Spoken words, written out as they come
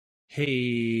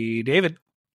Hey, David,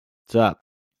 What's up?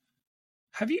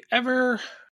 have you ever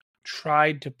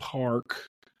tried to park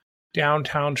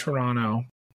downtown Toronto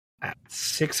at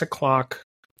 6 o'clock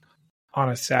on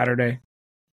a Saturday?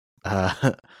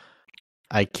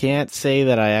 I can't say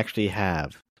that I actually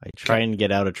have. I try and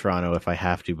get out of Toronto if I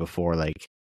have to before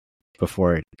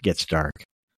it gets dark.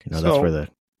 That's So- where the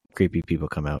creepy people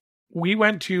come out. We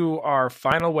went to our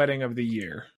final wedding of the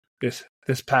year this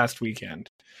past weekend.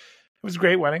 It was a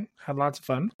great wedding. Had lots of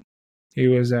fun. It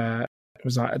was at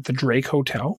the Drake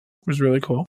Hotel. It was really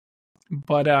cool.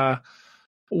 But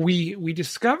we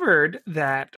discovered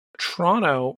that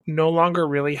Toronto no longer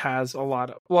really has a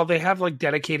lot of. Well, they have like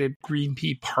dedicated Green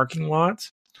P parking lots,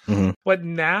 Mhm. but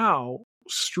now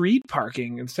street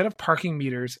parking, instead of parking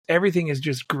meters, everything is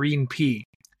just Green P.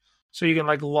 So you can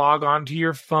like log onto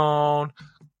your phone,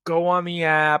 go on the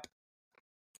app,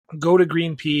 go to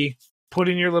Green P, put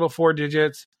in your little 4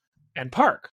 digits, and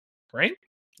park, right?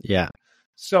 Yeah.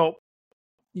 So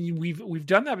we've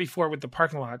done that before with the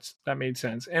parking lots. That made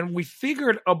sense. And we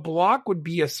figured a block would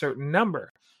be a certain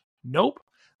number. Nope.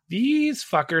 These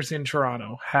fuckers in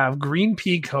Toronto have Green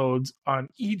P codes on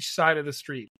each side of the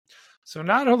street. So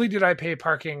not only did I pay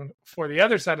parking for the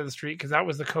other side of the street, because that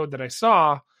was the code that I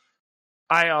saw,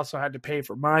 I also had to pay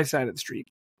for my side of the street.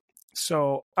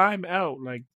 So I'm out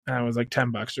like, it was like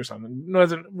 $10 or something.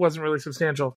 Wasn't really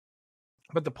substantial.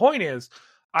 But the point is,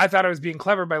 I thought I was being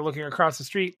clever by looking across the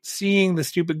street, seeing the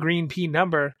stupid Green P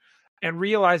number, and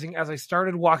realizing as I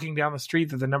started walking down the street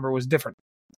that the number was different.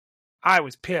 I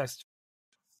was pissed.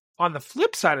 On the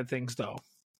flip side of things, though,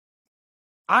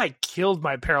 I killed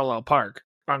my parallel park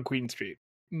on Queen Street.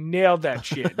 Nailed that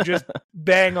shit. Just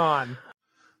bang on.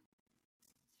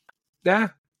 Yeah,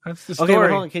 that's the story. Okay,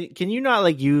 hold on. Can you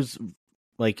not use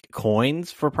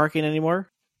coins for parking anymore?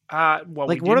 Well,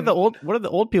 What are the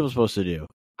old people supposed to do?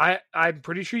 I'm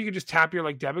pretty sure you could just tap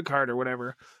your debit card or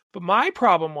whatever. But my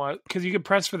problem was, because you could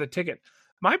press for the ticket,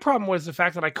 my problem was the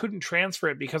fact that I couldn't transfer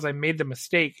it because I made the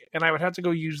mistake, and I would have to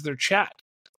go use their chat.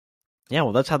 Yeah,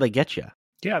 well, that's how they get you.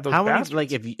 Yeah, those How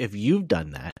bastards. many, if you've done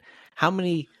that, how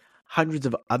many hundreds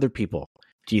of other people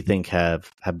do you think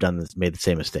have done this, made the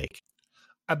same mistake?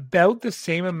 About the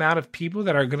same amount of people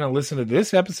that are going to listen to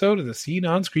this episode of the Scene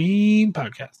on Screen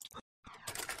podcast.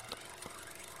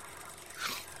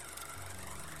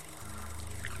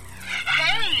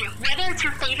 Hey, whether it's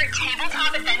your favorite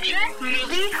tabletop adventure,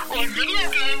 movie, or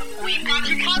video game, we've got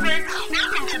you covered.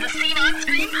 Welcome to the Scene on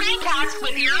Screen podcast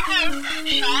with your hosts,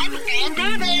 Sean and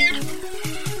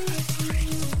David.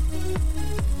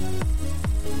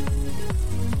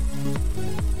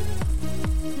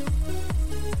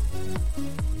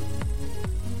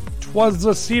 'Twas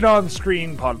the Scene on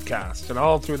Screen podcast, and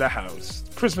all through the house,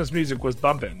 Christmas music was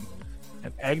bumping,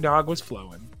 and eggnog was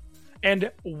flowing.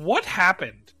 And what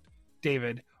happened,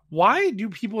 David? Why do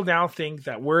people now think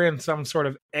that we're in some sort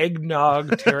of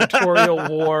eggnog territorial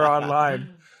war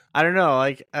online? I don't know.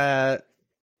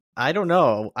 I don't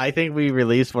know. I think we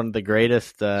released one of the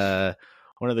greatest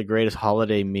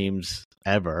holiday memes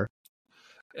ever.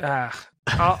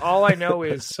 All I know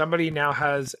is somebody now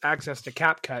has access to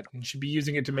CapCut and should be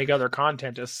using it to make other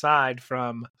content aside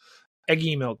from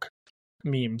eggy milk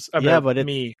memes about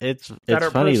me It's that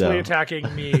are funny personally though.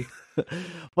 attacking me.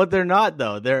 But they're not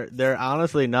though. They're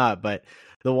honestly not. But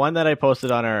the one that I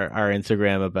posted on our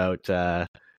Instagram about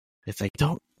it's like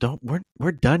don't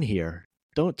we're done here.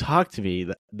 Don't talk to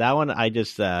me. That one I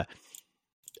just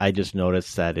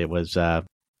noticed that it was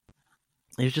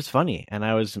just funny, and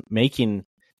I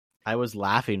was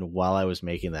laughing while I was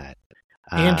making that.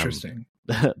 Interesting.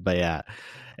 But yeah,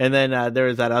 and then there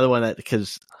was that other one that,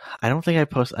 because I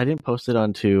didn't post it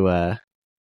onto our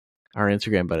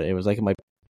Instagram, but it was like in my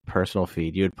personal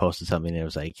feed. You had posted something, and it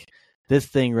was like, this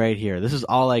thing right here. This is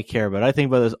all I care about. I think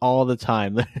about this all the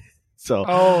time.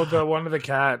 So the one of the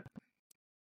cat,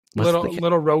 What's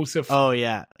little Rosif. Oh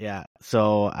yeah.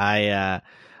 So I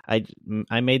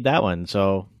made that one.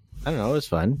 So I don't know. It was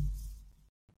fun.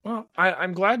 Well,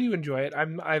 I'm glad you enjoy it.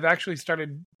 I've actually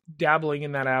started dabbling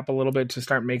in that app a little bit to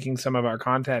start making some of our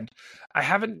content. I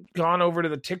haven't gone over to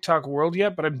the TikTok world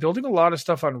yet, but I'm building a lot of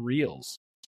stuff on Reels,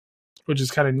 which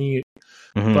is kind of neat.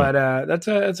 Mhm. But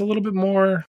it's a little bit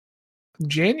more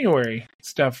January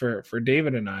stuff for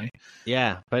David and I.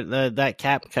 Yeah, but that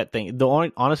CapCut thing.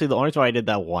 Honestly, the only reason why I did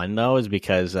that one though is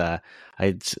because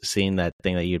I'd seen that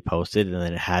thing that you'd posted, and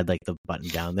then it had like the button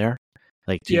down there,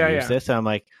 like to use this. And I'm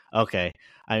like, okay.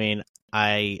 I mean,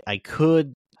 I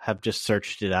could have just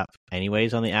searched it up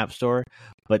anyways on the App Store,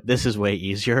 but this is way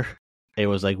easier. It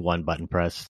was like one button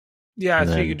press. Yeah, And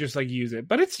so then- you could just use it,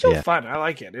 but it's still fun. I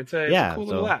like it. It's a cool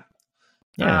little app.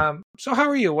 Yeah. So how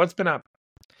are you? What's been up?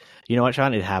 You know what,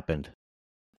 Sean? It happened.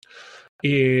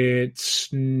 It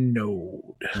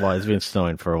snowed. Well, it's been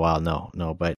snowing for a while.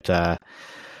 No, but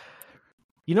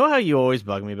you know how you always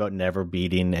bug me about never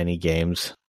beating any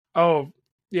games? Oh,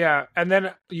 yeah. And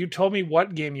then you told me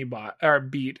what game you bought or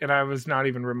beat, and I was not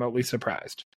even remotely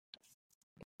surprised.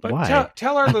 But Why?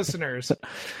 tell our listeners,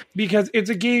 because it's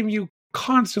a game you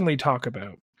constantly talk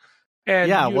about. And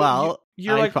Yeah,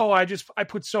 you're like, I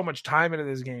put so much time into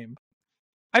this game.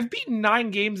 I've beaten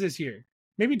 9 games this year,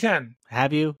 maybe 10.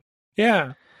 Have you?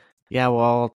 Yeah. Yeah,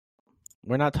 well,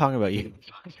 we're not talking about you.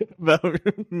 We're talking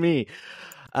about me.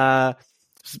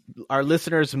 Our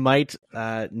listeners might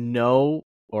know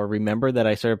or remember that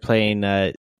I started playing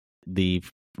the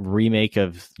remake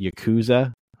of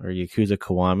Yakuza or Yakuza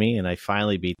Kiwami, and I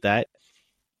finally beat that.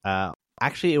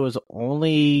 Actually, it was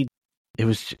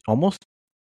almost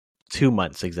 2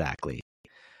 months exactly.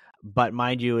 But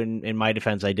mind you, in my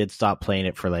defense, I did stop playing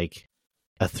it for like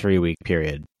a 3-week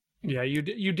period. Yeah,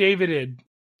 you Davided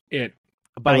it.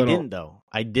 But I didn't, though.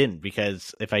 I didn't,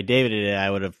 because if I Davided it, I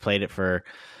would have played it for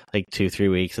like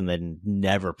 2-3 weeks and then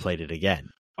never played it again.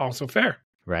 Also fair.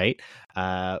 Right?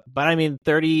 But I mean,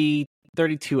 32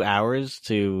 hours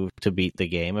to beat the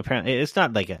game. Apparently, it's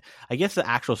not like I guess the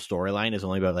actual storyline is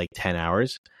only about like 10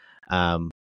 hours.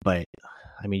 But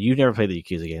I mean, you've never played the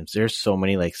Yakuza games. There's so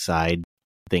many like side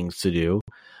things to do.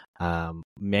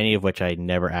 Many of which I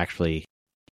didn't actually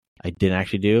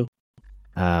do.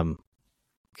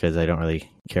 Because I don't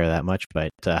really care that much, but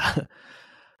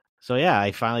so yeah,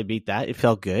 I finally beat that. It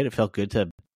felt good. It felt good to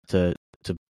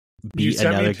beat you sent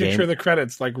another me a picture game. of the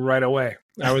credits like right away.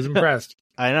 I was impressed.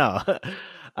 I know.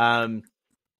 And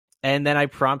then I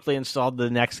promptly installed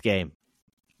the next game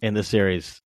in the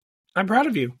series. I'm proud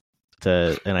of you.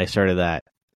 And I started that.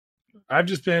 I've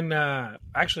just been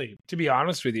actually, to be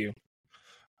honest with you,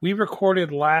 we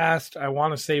recorded last, I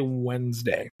want to say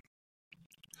Wednesday,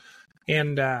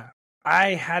 and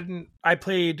I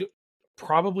played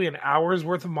probably an hour's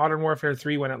worth of Modern Warfare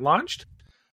 3 when it launched,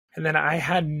 and then I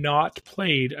had not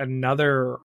played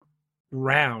another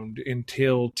round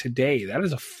until today. That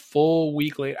is a full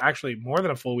week later, actually more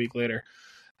than a full week later.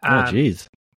 Oh, geez.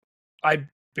 I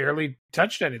barely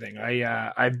touched anything.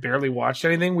 I barely watched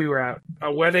anything. We were at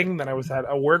a wedding, then I was at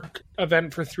a work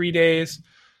event for 3 days.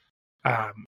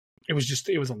 It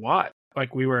was a lot.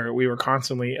 Like we were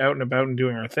constantly out and about and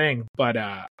doing our thing. But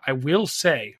I will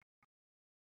say,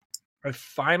 I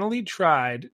finally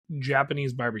tried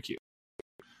Japanese barbecue.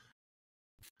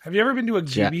 Have you ever been to a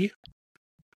gyubee?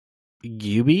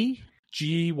 Gyubee?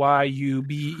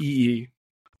 Gyubee.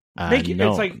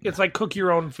 No. It's like cook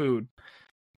your own food.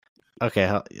 Okay,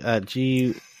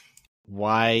 Gyube.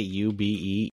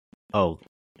 Oh,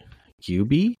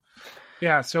 Gyubee?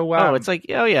 Yeah, so it's like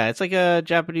a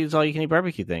Japanese all-you-can-eat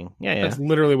barbecue thing. Yeah. That's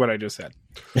literally what I just said.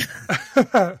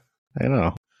 I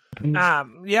know.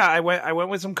 Yeah, I went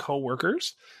with some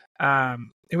coworkers.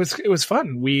 It was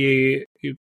fun. We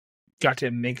got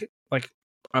to make like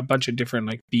a bunch of different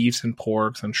like beefs and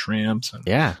porks and shrimps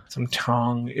and some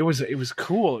tongue. It was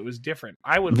cool. It was different.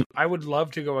 I would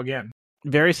love to go again.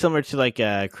 Very similar to like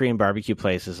Korean barbecue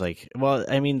places. Like, well,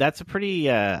 I mean, that's a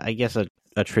pretty, I guess,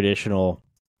 a traditional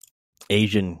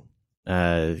Asian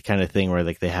kind of thing where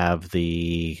like they have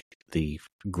the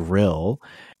grill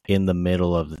in the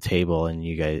middle of the table and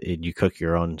you cook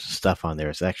your own stuff on there.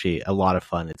 It's actually a lot of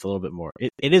fun. It's a little bit more.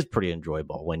 It is pretty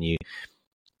enjoyable when you,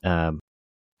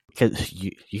 because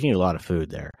you can eat a lot of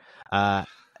food there.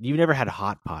 You've never had a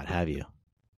hot pot, have you?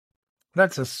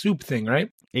 That's a soup thing, right?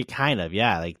 It kind of,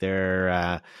 yeah. Like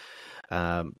they're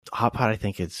hot pot. I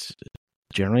think it's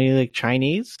generally like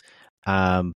Chinese,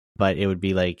 but it would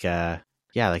be like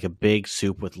like a big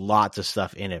soup with lots of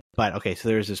stuff in it. But okay, so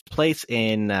there's this place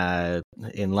in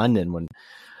London when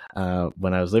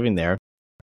I was living there,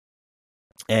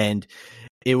 and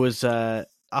it was a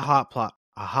hot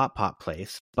pot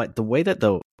place. But the way that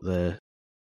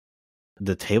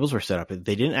the tables were set up,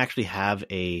 they didn't actually have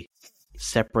a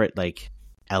separate like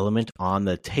element on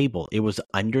the table. It was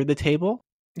under the table.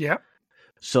 Yeah.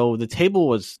 So the table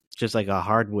was just like a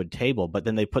hardwood table, but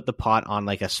then they put the pot on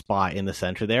like a spot in the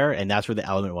center there, and that's where the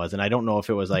element was. And I don't know if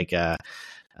it was like a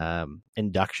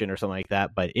induction or something like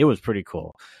that, but it was pretty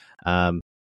cool.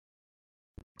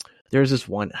 There's this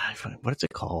one. What is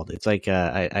it called? It's like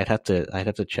I'd have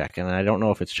to check, and I don't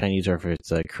know if it's Chinese or if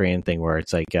it's a Korean thing where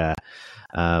it's like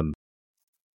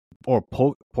or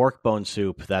pork bone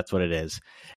soup. That's what it is,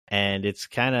 and it's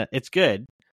good.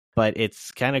 But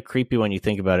it's kind of creepy when you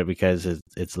think about it because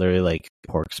it's literally like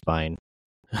pork spine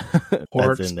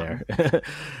that's in there.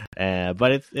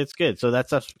 But it's good. So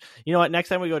that's us. You know what? Next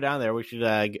time we go down there, we should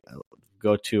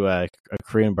go to a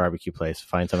Korean barbecue place,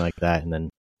 find something like that, and then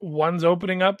One's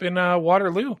opening up in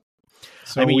Waterloo.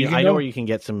 So I mean, I know go. where you can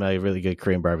get some really good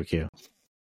Korean barbecue.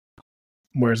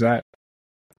 Where's that?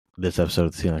 This episode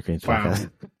of the Scene on Screen Wow, podcast.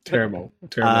 terrible.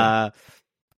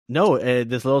 No,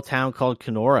 this little town called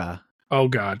Kenora. Oh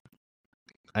God.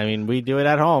 I mean, we do it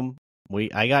at home.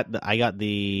 I got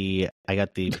the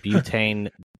butane.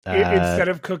 Instead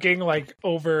of cooking like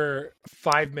over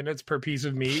 5 minutes per piece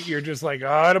of meat, you're just like,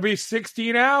 oh, it'll be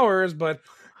 16 hours, but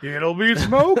it'll be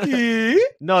smoky.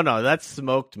 No, that's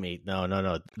smoked meat.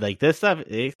 No. Like this stuff,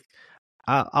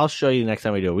 I'll show you next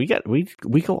time we do it.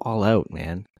 We go all out,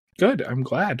 man. Good. I'm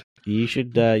glad. You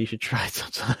should try it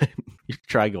sometime. You should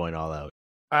try going all out.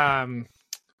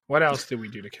 What else did we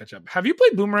do to catch up? Have you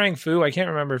played Boomerang Fu? I can't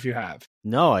remember if you have.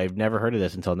 No, I've never heard of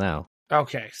this until now.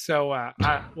 Okay, so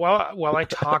while I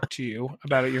talk to you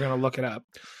about it, you're going to look it up.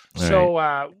 All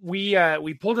So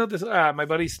we pulled out this my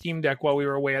buddy's Steam Deck while we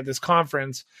were away at this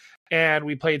conference, and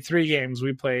we played 3 games.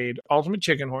 We played Ultimate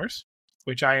Chicken Horse,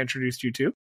 which I introduced you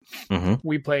to. Mm-hmm.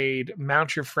 We played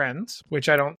Mount Your Friends, which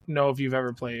I don't know if you've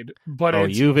ever played.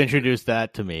 But you've introduced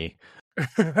that to me.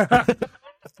 Have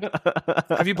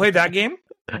you played that game?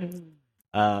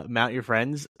 Mount Your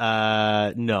Friends?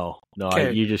 No.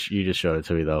 Okay. You just showed it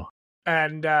to me though.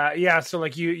 And so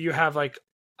like you have like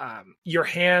your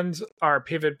hands are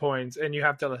pivot points, and you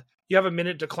have a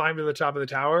minute to climb to the top of the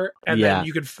tower, and then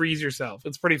you could freeze yourself.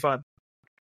 It's pretty fun.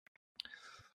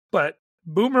 But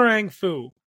Boomerang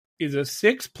Fu is a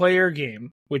 6-player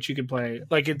game which you can play.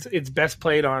 Like it's best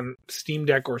played on Steam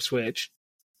Deck or Switch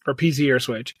or PC or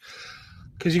Switch,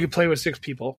 because you can play with 6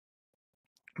 people.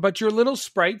 But you're little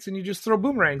sprites, and you just throw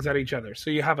boomerangs at each other. So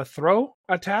you have a throw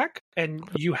attack, and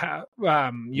you have you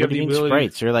have the ability.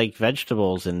 Sprites? They're like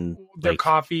vegetables and they're like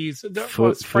coffees.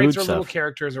 Sprites food are stuff. little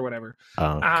characters or whatever.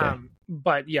 Oh, okay.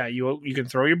 But yeah, you can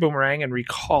throw your boomerang and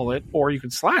recall it, or you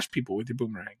can slash people with your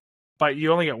boomerang. But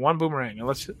you only get one boomerang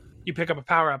unless you pick up a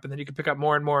power up, and then you can pick up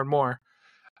more and more and more.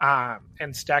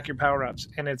 And stack your power ups,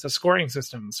 and it's a scoring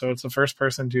system, so it's the first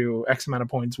person to X amount of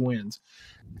points wins.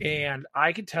 And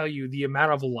I could tell you the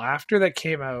amount of laughter that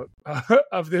came out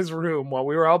of this room while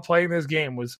we were all playing this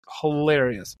game was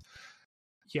hilarious.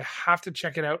 You have to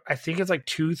check it out. I think it's like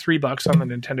 $2-3 on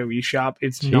the Nintendo eShop.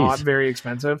 It's not very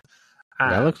expensive.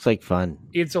 That looks like fun.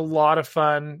 It's a lot of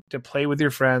fun to play with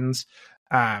your friends.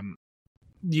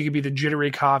 You could be the jittery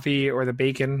coffee or the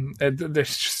bacon.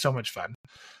 There's just so much fun.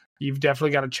 You've definitely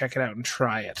got to check it out and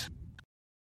try it.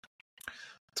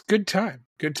 It's a good time.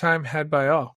 Good time had by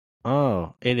all.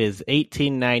 Oh, it is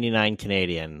 $18.99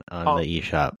 Canadian on the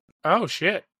eShop. Oh,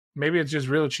 shit. Maybe it's just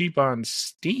real cheap on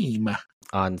Steam.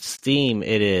 On Steam,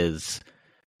 it is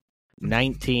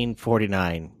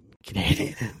 $19.49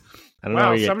 Canadian. I don't know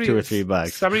where you get $2 or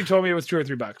 $3. Somebody told me it was $2 or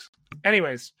 $3.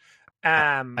 Anyways.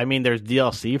 I mean, there's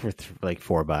DLC for like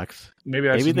 $4.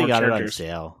 Maybe they got it on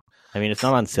sale. I mean, it's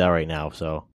not on sale right now,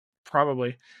 so...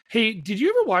 Probably. Hey, did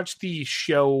you ever watch the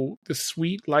show The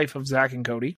Sweet Life of Zack and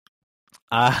Cody?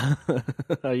 Are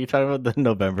you talking about the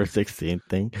November 16th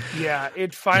thing? Yeah,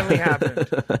 it finally happened.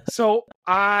 So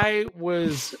I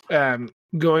was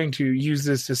going to use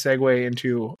this to segue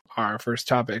into our first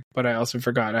topic, but I also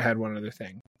forgot I had one other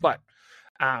thing. But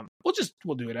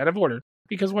we'll do it out of order,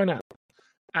 because why not?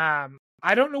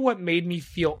 I don't know what made me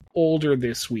feel older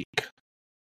this week.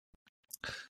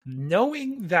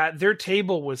 Knowing that their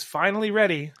table was finally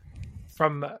ready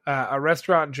from a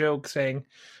restaurant joke saying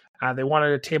they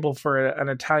wanted a table for an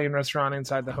Italian restaurant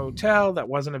inside the hotel that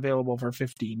wasn't available for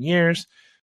 15 years,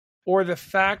 or the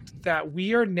fact that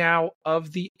we are now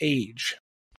of the age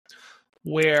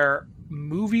where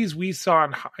movies we saw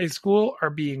in high school are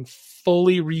being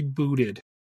fully rebooted.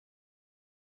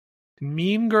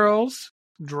 Mean Girls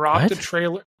dropped a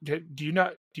trailer. Do you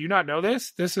not know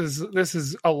this? This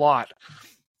is a lot.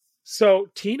 So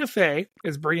Tina Fey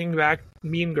is bringing back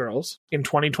Mean Girls in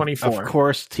 2024. Of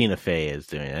course, Tina Fey is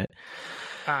doing it.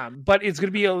 But it's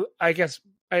going to be, it's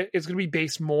going to be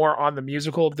based more on the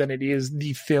musical than it is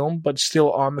the film, but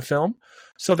still on the film.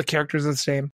 So the characters are the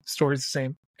same, story's the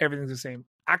same, everything's the same.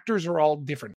 Actors are all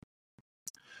different.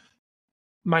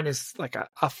 Minus like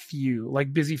a few.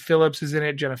 Like Busy Phillips is in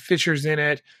it, Jenna Fisher's in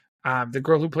it. The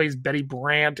girl who plays Betty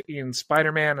Brant in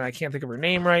Spider-Man, and I can't think of her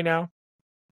name right now.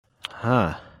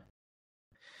 Huh.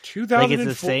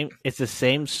 2004. It's the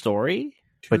same story,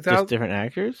 but just different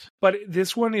actors. But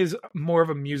this one is more of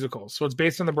a musical, so it's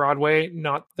based on the Broadway,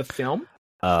 not the film.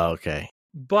 Oh, okay.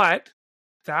 But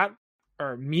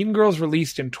Mean Girls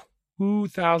released in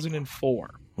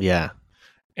 2004. Yeah.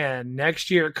 And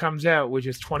next year it comes out, which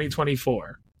is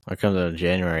 2024. It comes out in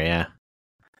January. Yeah.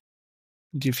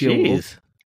 Do you feel old?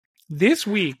 This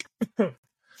week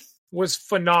was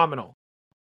phenomenal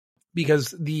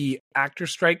because the actor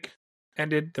strike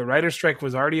ended. The writer strike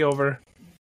was already over.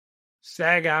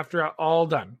 SAG-AFTRA all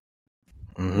done.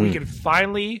 Mm-hmm. We can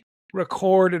finally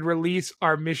record and release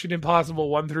our Mission Impossible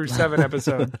 1 through 7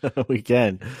 episode. We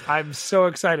can. I'm so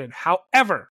excited.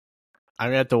 However, I'm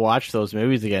gonna have to watch those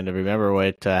movies again to remember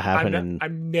what happened.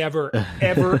 I'm never,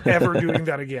 ever, ever doing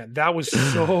that again. That was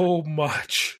so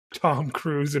much Tom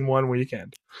Cruise in one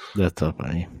weekend. That's so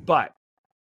funny. But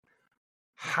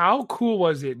how cool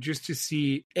was it just to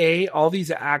see all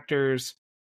these actors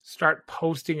start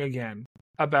posting again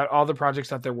about all the projects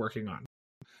that they're working on?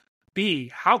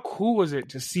 B, how cool was it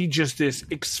to see just this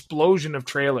explosion of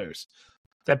trailers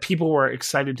that people were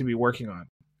excited to be working on?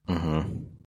 Mm-hmm.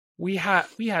 We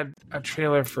had a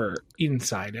trailer for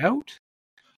Inside Out.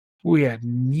 We had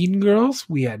Mean Girls.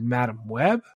 We had Madam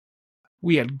Web.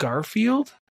 We had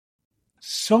Garfield.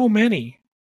 So many.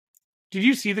 Did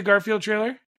you see the Garfield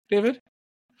trailer, David?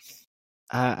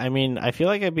 I mean, I feel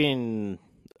like I've been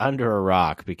under a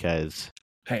rock because...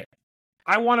 Hey,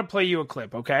 I want to play you a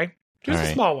clip, okay? Just All a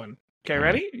right. small one. Okay,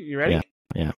 ready? You ready?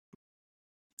 Yeah.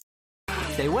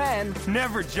 Say when.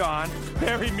 Never, John.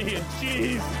 Bury me in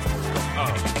cheese.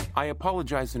 Oh, I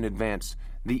apologize in advance.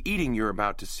 The eating you're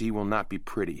about to see will not be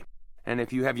pretty. And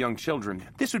if you have young children,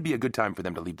 this would be a good time for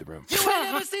them to leave the room. You ain't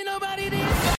never seen nobody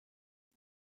this.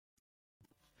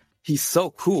 He's so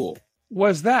cool.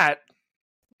 Was that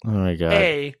Oh my god.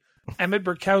 A, Emmett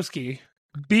Burkowski,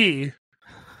 B,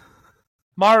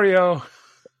 Mario,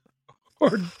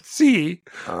 or C,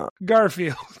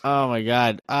 Garfield? Oh my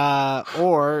god.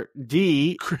 Or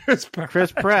D, Chris Pratt.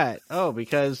 Chris Pratt. Oh,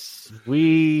 because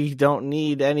we don't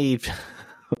need any.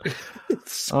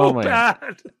 It's so Oh my-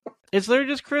 bad. It's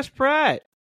literally just Chris Pratt.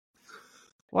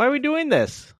 Why are we doing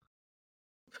this?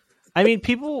 I mean,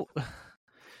 people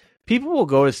will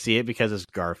go to see it because it's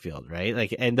Garfield, right?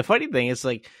 Like, and the funny thing is,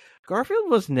 like, was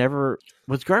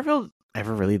Garfield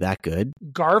ever really that good?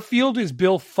 Garfield is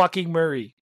Bill fucking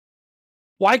Murray.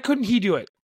 Why couldn't he do it?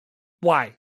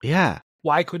 Why? Yeah,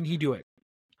 Why couldn't he do it?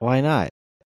 why not?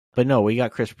 But no, we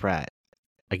got Chris Pratt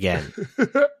again.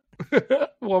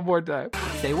 One more time.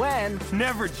 Say when.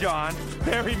 Never, John.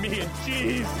 Bury me in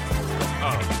cheese.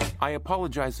 Oh, I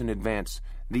apologize in advance.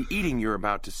 The eating you're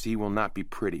about to see will not be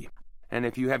pretty. And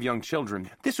if you have young children,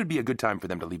 this would be a good time for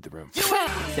them to leave the room.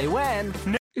 Say when.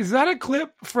 Is that a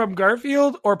clip from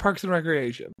Garfield or Parks and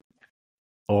Recreation?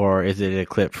 Or is it a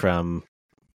clip from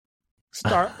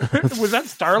Was that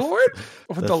Star-Lord?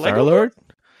 With the Lego Star-Lord?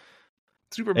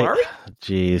 Super Mario?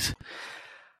 Jeez.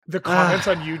 The comments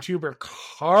on YouTube are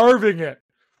carving it.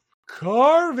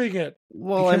 Well, Because-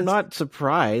 I'm not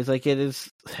surprised. Like, it's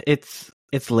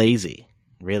lazy.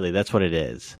 Really, that's what it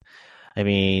is. I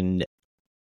mean,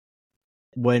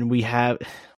 when we have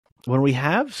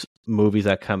movies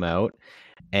that come out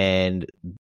and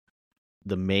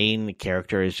the main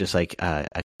character is just like a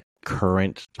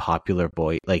current popular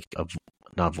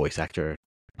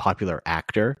popular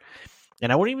actor,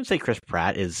 and I wouldn't even say Chris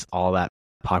Pratt is all that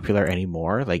popular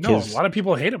anymore. Like, No, a lot of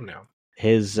people hate him now.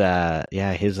 his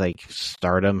like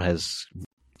stardom has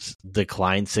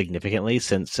declined significantly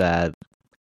since what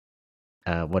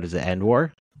is it, End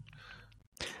War,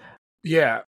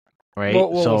 Yeah. right?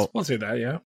 We'll say that,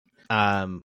 yeah.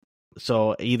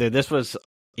 So either this was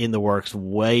in the works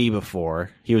way before,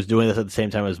 he was doing this at the same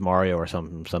time as Mario or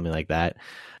something like that,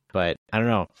 but I don't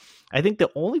know. I think the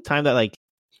only time that, like,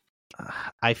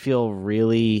 I feel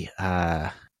really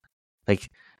like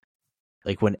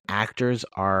when actors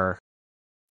are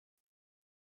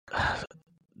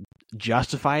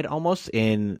justified almost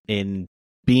in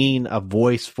being a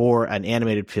voice for an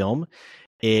animated film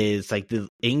is like the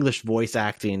English voice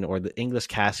acting or the English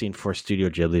casting for Studio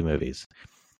Ghibli movies.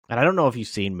 And I don't know if you've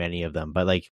seen many of them, but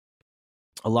like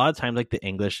a lot of times, like the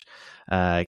English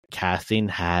casting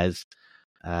has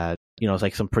it's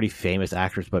like some pretty famous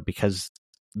actors, but because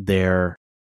they're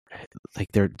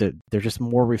just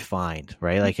more refined,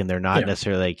 right? Like, and they're not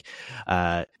necessarily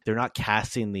like they're not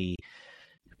casting the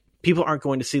people aren't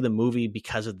going to see the movie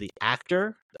because of the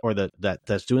actor or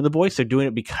that's doing the voice. They're doing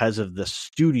it because of the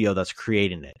studio that's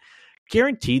creating it.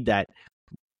 Guaranteed that.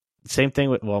 Same thing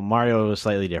with, well, Mario was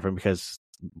slightly different because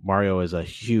Mario is a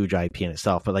huge IP in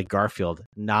itself, but like Garfield,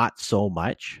 not so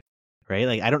much, right?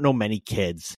 Like, I don't know many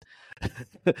kids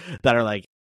that are like,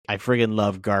 I friggin'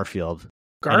 love Garfield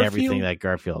and everything that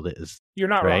Garfield is. You're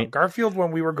not right? wrong. Garfield,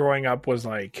 when we were growing up, was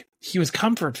like, he was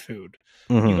comfort food.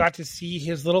 Mhm. You got to see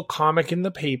his little comic in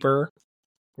the paper,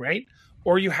 right?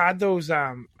 Or you had those,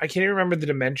 I can't even remember the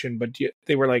dimension, but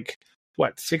they were like,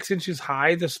 6 inches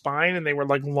high, the spine, and they were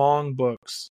like long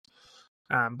books.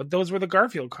 But those were the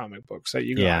Garfield comic books that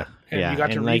you got. Yeah, And yeah. you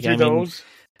got to And, read like, through I mean, those.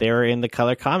 They were in the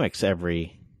Color Comics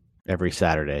every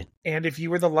Saturday. And if you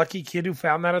were the lucky kid who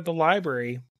found that at the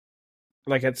library,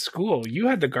 like at school, you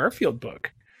had the Garfield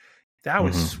book. That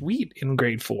was sweet in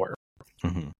grade 4.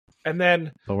 Mm-hmm. And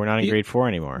then, But we're not in grade 4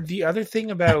 anymore. the other thing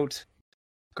about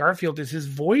Garfield is his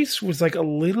voice was like a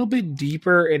little bit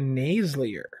deeper and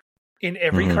nasalier in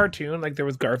every cartoon. Like there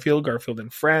was Garfield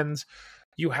and Friends.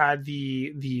 You had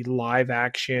the live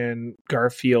action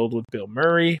Garfield with Bill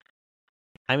Murray.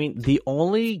 I mean, the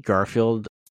only Garfield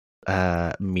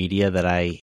media that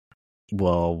I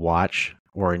will watch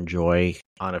or enjoy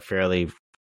on a fairly,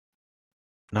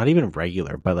 not even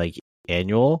regular, but like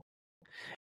annual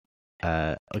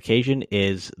occasion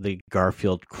is the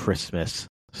Garfield Christmas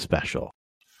special.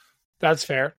 That's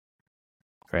fair.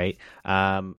 Right?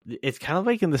 It's kind of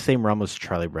like in the same realm as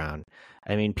Charlie Brown.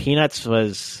 I mean, Peanuts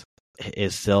is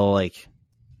still like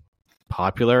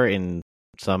popular in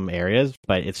some areas,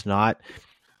 but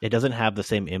it doesn't have the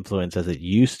same influence as it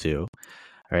used to,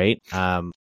 right?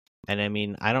 And I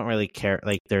mean, I don't really care.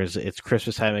 Like, it's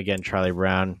Christmas time again. Charlie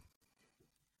Brown.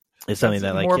 It's something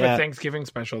That's that, like, more of a Thanksgiving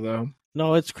special, though.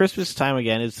 No, it's Christmas time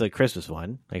again. It's the Christmas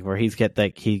one, like where he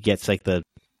gets like the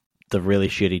really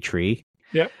shitty tree.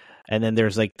 Yep. And then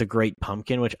there's like the Great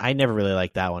Pumpkin, which I never really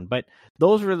liked that one, but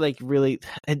those were like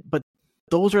but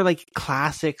those are like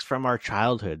classics from our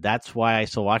childhood. That's why I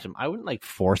still watch them. I wouldn't like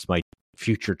force my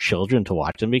future children to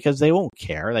watch them because they won't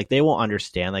care. Like they won't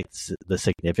understand like the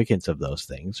significance of those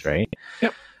things, right?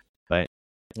 Yep. But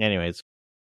anyways,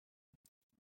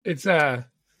 It's I'm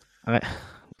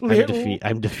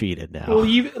defeated now.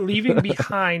 leaving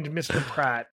behind Mr.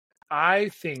 Pratt. I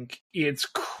think it's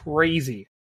crazy.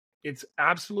 It's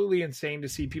absolutely insane to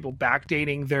see people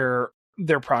backdating their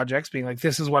projects, being like,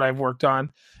 this is what I've worked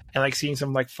on, and like seeing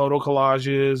some like photo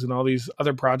collages and all these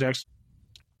other projects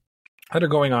that are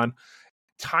going on.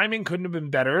 Timing couldn't have been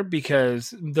better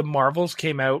because the Marvels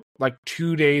came out like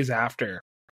 2 days after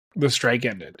the strike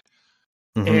ended.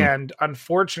 And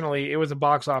unfortunately, it was a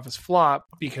box office flop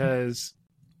because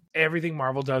everything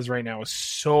Marvel does right now is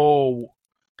so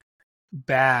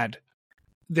bad.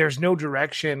 There's no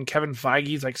direction. Kevin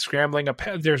Feige's like scrambling up.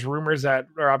 There's rumors that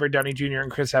Robert Downey Jr.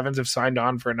 and Chris Evans have signed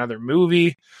on for another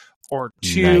movie or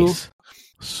two. Nice.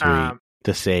 Sweet.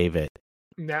 To save it.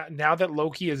 Now that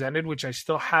Loki has ended, which I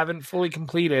still haven't fully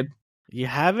completed. You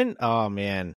haven't? Oh,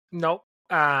 man. Nope.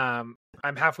 I'm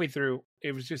halfway through.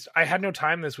 It was just, I had no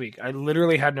time this week. I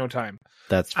literally had no time.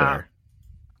 That's fair.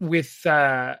 With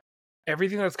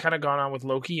everything that's kind of gone on with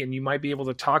Loki, and you might be able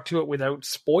to talk to it without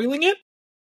spoiling it.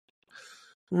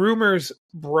 Rumors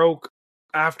broke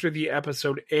after the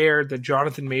episode aired that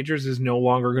Jonathan Majors is no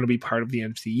longer going to be part of the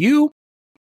MCU.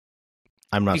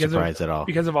 I'm not surprised at all.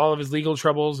 Because of all of his legal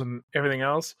troubles and everything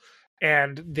else.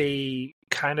 And they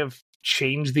kind of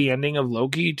changed the ending of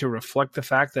Loki to reflect the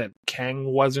fact that Kang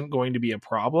wasn't going to be a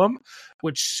problem,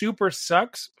 which super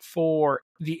sucks for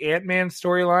the Ant-Man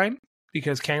storyline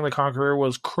because Kang the Conqueror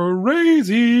was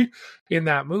crazy in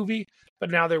that movie. But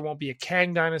now there won't be a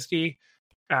Kang dynasty.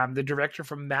 The director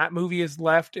from that movie is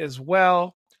left as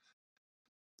well.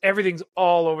 Everything's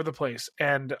all over the place.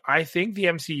 And I think the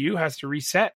MCU has to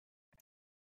reset.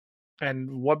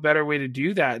 And what better way to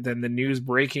do that than the news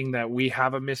breaking that we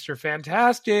have a Mr.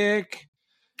 Fantastic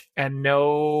and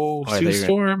no Sue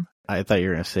Storm? I thought you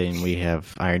were going to say we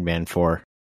have Iron Man 4.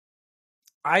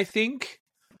 I think,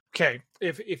 okay,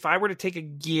 if I were to take a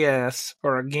guess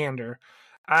or a gander,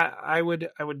 I would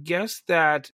guess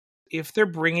that if they're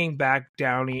bringing back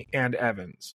Downey and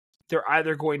Evans, they're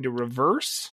either going to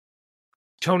reverse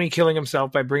Tony killing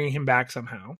himself by bringing him back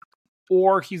somehow,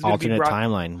 or he's going to be alternate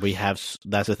timeline. We have,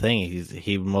 that's the thing.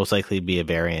 He most likely be a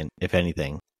variant, if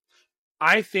anything.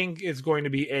 I think it's going to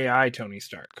be AI Tony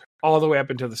Stark all the way up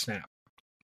until the snap.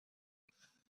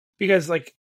 Because,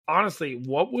 like, honestly,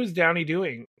 what was Downey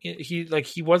doing?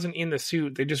 He wasn't in the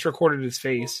suit. They just recorded his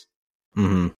face.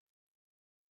 Mm-hmm.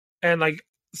 And, like,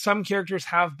 some characters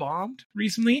have bombed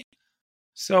recently.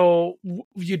 So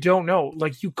you don't know.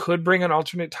 Like, you could bring an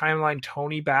alternate timeline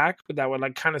Tony back, but that would,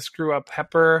 like, kind of screw up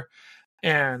Pepper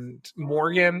and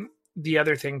Morgan. The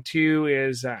other thing, too,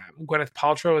 is Gwyneth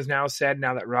Paltrow has now said,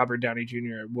 now that Robert Downey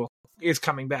Jr. is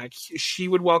coming back, she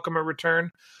would welcome a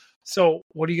return. So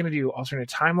what are you going to do? Alternate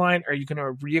timeline? Are you going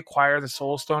to reacquire the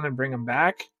Soul Stone and bring him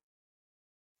back?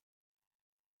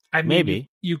 I mean, maybe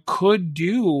you could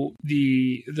do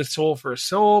the Soul for a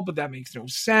Soul, but that makes no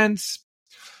sense.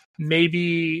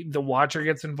 Maybe the Watcher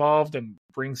gets involved and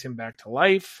brings him back to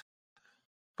life.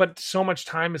 But so much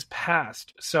time has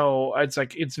passed. So it's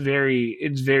like it's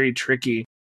very tricky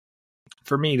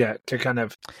for me to kind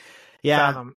of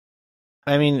fathom.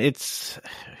 I mean, it's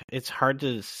hard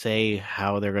to say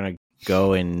how they're going to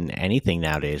go in anything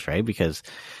nowadays, right? Because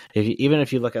even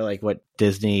if you look at like what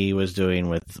Disney was doing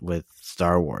with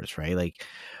Star Wars, right? Like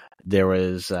there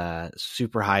was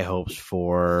super high hopes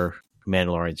for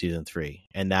Mandalorian season 3,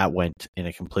 and that went in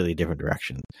a completely different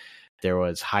direction. There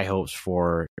was high hopes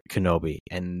for Kenobi,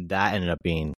 and that ended up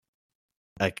being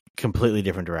a completely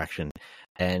different direction.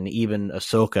 And even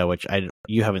Ahsoka, which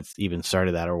you haven't even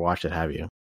started that or watched it, have you?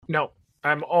 No,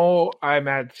 I'm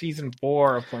at season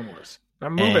 4 of Clone Wars.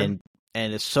 I'm moving.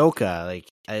 And Ahsoka, like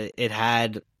it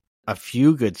had a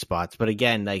few good spots, but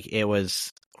again, like it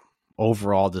was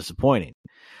overall disappointing.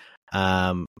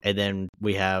 And then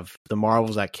we have the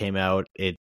Marvels that came out.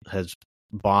 It has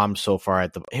bombed so far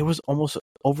it was almost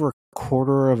over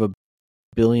 $250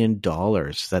 million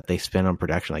that they spent on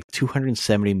production, like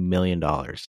 $270 million.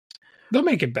 They'll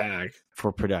make it back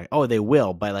for production. Oh, they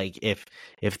will, but like if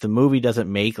the movie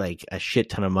doesn't make like a shit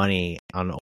ton of money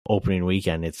on opening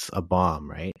weekend, it's a bomb,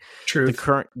 right? True.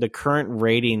 The current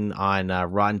rating on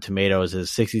Rotten Tomatoes is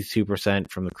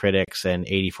 62% from the critics and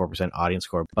 84% audience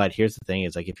score. But here's the thing: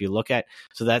 is like if you look at,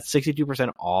 so that's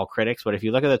 62% all critics, but if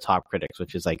you look at the top critics,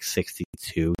 which is like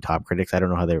 62 top critics, I don't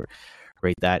know how they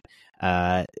rate that.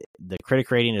 The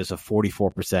critic rating is a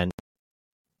 44%.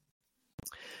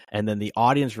 And then the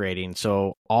audience rating,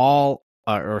 so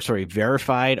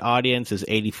verified audience is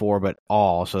 84, but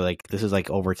all, so like this is like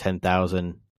over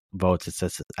 10,000 votes. It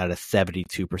says at a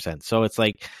 72%. So it's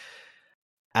like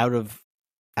out of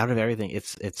everything,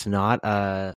 it's not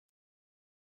a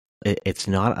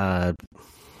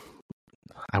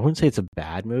I wouldn't say it's a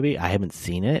bad movie. I haven't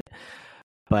seen it,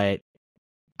 but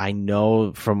I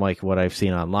know from like what I've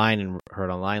seen online and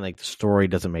heard online, like the story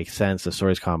doesn't make sense. The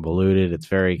story's convoluted. It's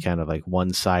very kind of like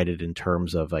one-sided in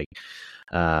terms of like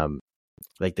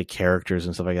the characters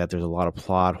and stuff like that. There's a lot of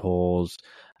plot holes.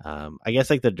 I guess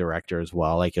like the director as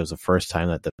well. Like it was the first time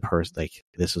that the person, like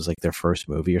this was like their first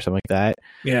movie or something like that.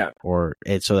 Yeah. Or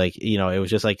it's so like, you know, it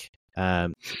was just like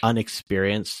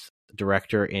unexperienced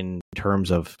director in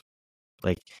terms of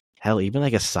like hell, even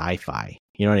like a sci-fi.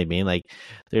 You know what I mean? Like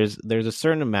there's a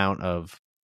certain amount of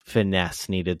finesse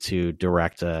needed to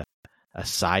direct a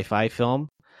sci-fi film,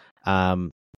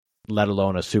 let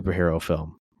alone a superhero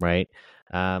film, right?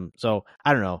 So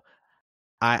I don't know.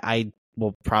 I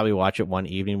will probably watch it one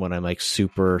evening when I'm like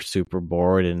super, super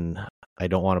bored and I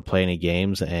don't want to play any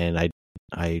games and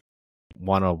I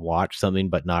want to watch something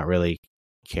but not really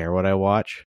care what I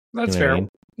watch. That's you know fair. what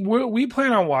I mean? We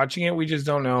plan on watching it. We just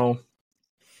don't know.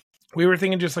 We were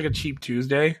thinking just like a cheap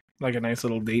Tuesday, like a nice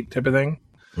little date type of thing.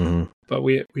 Mm-hmm. But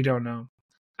we don't know.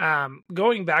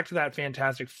 Going back to that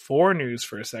Fantastic Four news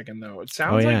for a second, though, it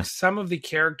sounds like some of the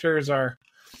characters are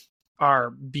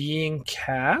being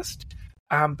cast.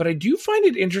 But I do find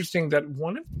it interesting that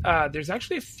there's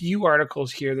actually a few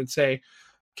articles here that say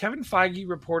Kevin Feige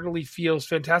reportedly feels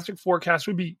Fantastic Four cast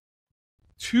would be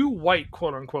too white,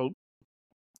 quote unquote.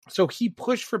 So he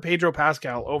pushed for Pedro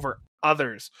Pascal over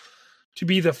others to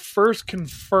be the first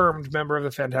confirmed member of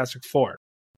the Fantastic Four.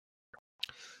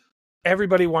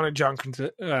 Everybody wanted John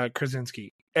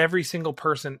Krasinski. Every single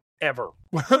person ever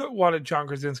wanted John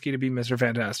Krasinski to be Mr.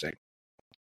 Fantastic.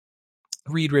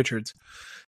 Reed Richards.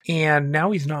 And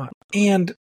now he's not.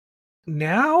 And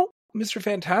now Mr.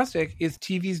 Fantastic is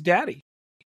TV's daddy.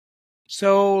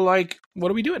 So, like, what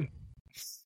are we doing?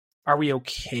 Are we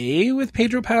okay with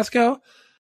Pedro Pascal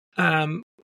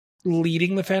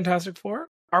leading the Fantastic Four?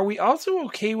 Are we also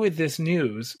okay with this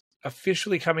news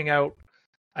officially coming out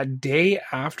a day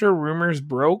after rumors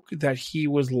broke that he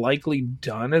was likely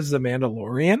done as the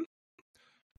Mandalorian?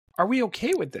 Are we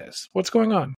okay with this? What's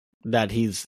going on? That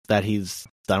he's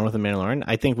done with the Mandalorian?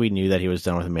 I think we knew that he was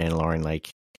done with the Mandalorian like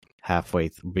halfway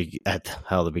at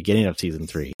the beginning of season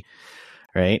 3,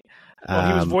 right? Well,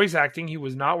 he was voice acting. He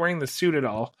was not wearing the suit at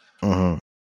all. Mm-hmm.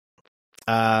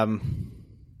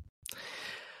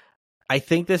 I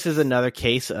think this is another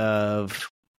case of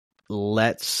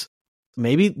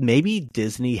maybe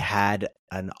Disney had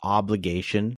an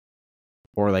obligation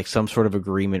or like some sort of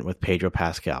agreement with Pedro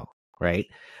Pascal, right?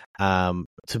 To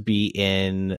be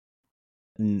in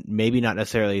maybe not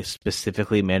necessarily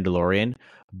specifically Mandalorian,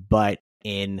 but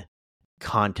in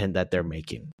content that they're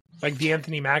making. Like the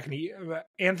Anthony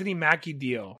Mackie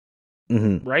deal,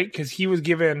 mm-hmm. right? Because he was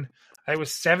given... It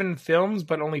was 7 films,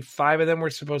 but only 5 of them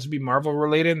were supposed to be Marvel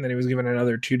related, and then he was given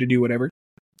another 2 to do whatever.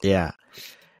 Yeah.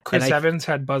 Chris Evans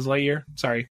had Buzz Lightyear.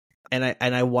 Sorry. And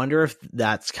I wonder if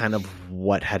that's kind of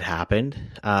what had happened.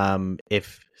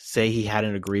 If, say, he had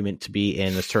an agreement to be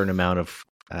in a certain amount of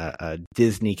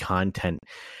Disney content,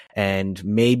 and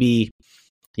maybe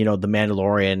The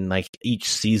Mandalorian, like each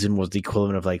season was the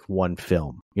equivalent of like one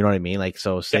film. You know what I mean? Like,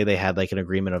 so say they had like an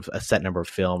agreement of a set number of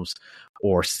films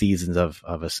or seasons of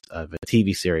a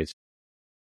TV series.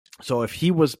 So if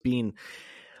he was being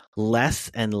less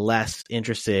and less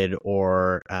interested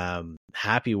or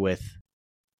happy with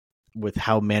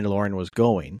how Mandalorian was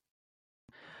going,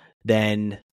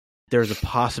 then there's a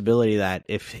possibility that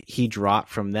if he dropped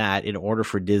from that, in order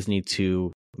for Disney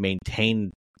to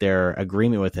maintain their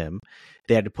agreement with him,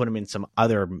 they had to put him in some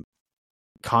other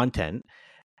content,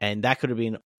 and that could have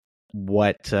been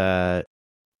what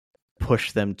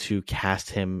pushed them to cast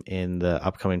him in the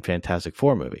upcoming Fantastic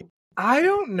Four movie. I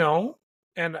don't know.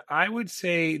 And I would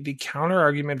say the counter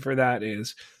argument for that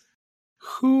is,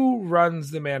 who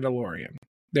runs The Mandalorian?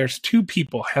 There's two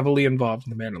people heavily involved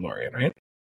in The Mandalorian, right?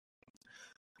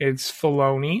 It's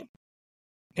Filoni,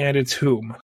 and it's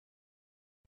whom?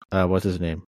 What's his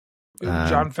name?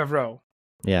 Jon Favreau.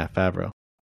 Yeah, Favreau.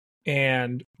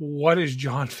 And what is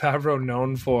Jon Favreau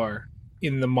known for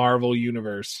in the Marvel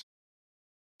universe?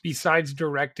 Besides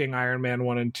directing Iron Man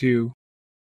 1 and 2.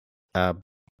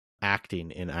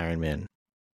 Acting in Iron Man.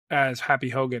 As Happy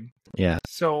Hogan. Yeah.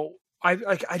 So I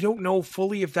don't know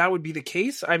fully if that would be the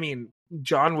case. I mean,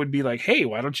 John would be like, hey,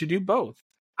 why don't you do both?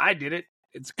 I did it.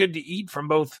 It's good to eat from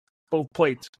both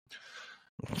plates.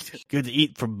 Good to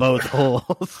eat from both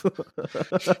holes.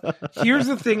 Here's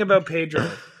the thing about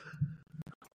Pedro.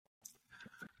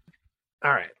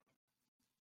 All right.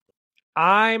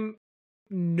 I'm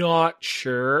not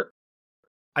sure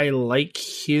I like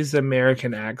his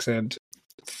American accent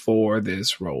for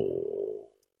this role.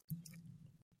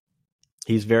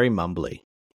 He's very mumbly.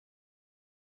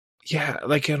 Yeah,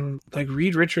 like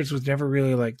Reed Richards was never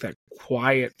really like that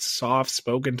quiet,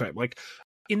 soft-spoken type. Like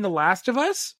in The Last of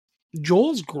Us,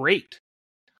 Joel's great,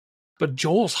 but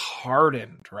Joel's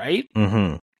hardened, right?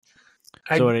 Mm-hmm.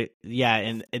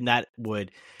 And that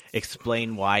would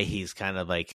explain why he's kind of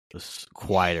like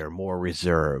quieter, more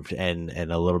reserved, and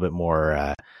a little bit more,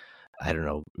 I don't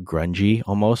know, grungy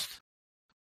almost.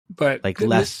 But like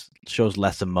shows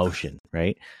less emotion,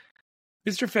 right?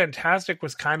 Mr. Fantastic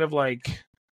was kind of like,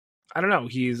 I don't know,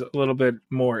 he's a little bit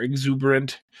more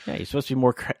exuberant. Yeah, he's supposed to be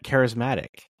more charismatic.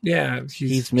 Yeah,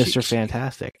 he's Mr.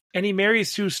 Fantastic. And he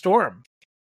marries Sue Storm,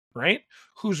 right?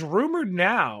 Who's rumored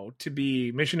now to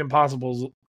be Mission Impossible's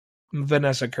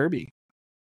Vanessa Kirby.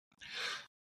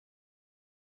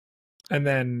 And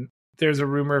then there's a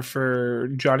rumor for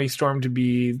Johnny Storm to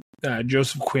be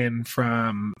Joseph Quinn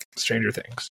from Stranger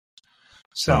Things.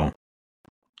 So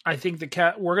I think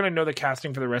we're going to know the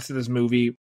casting for the rest of this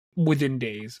movie within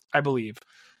days, I believe.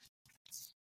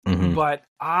 Mm-hmm. But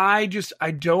I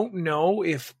don't know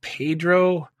if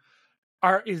Pedro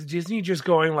is Disney just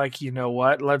going like, you know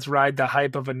what, let's ride the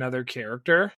hype of another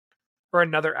character or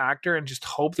another actor and just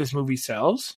hope this movie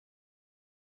sells.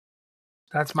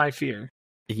 That's my fear.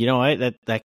 You know what?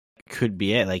 That could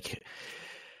be it. Like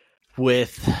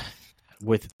with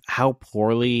how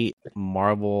poorly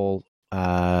Marvel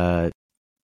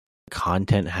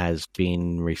content has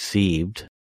been received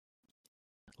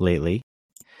lately,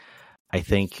 I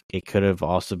think it could have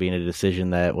also been a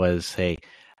decision that was, hey,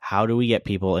 how do we get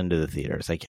people into the theaters?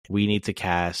 Like, we need to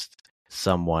cast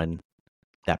someone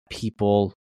that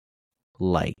people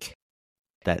like,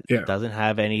 that doesn't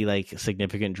have any like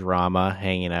significant drama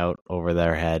hanging out over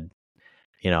their head,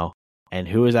 and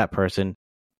who is that person?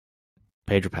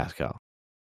 Pedro Pascal.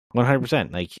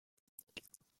 100%. Like,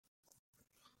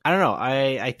 I don't know.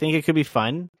 I think it could be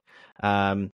fun.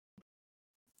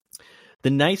 The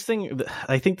nice thing,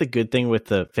 I think the good thing with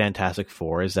the Fantastic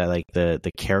Four is that like the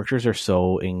characters are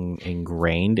so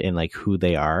ingrained in like who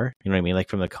they are. You know what I mean? Like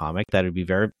from the comic, that would be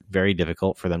very, very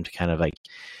difficult for them to kind of like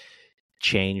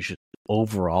change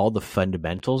overall the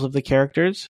fundamentals of the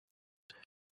characters.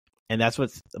 And that's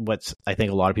what's I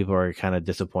think a lot of people are kind of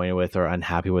disappointed with or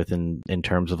unhappy with in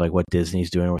terms of like what Disney's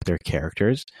doing with their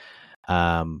characters.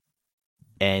 And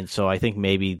so I think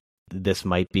maybe this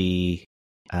might be,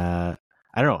 I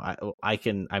don't know.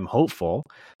 I'm hopeful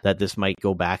that this might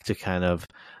go back to kind of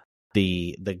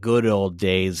the good old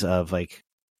days of like,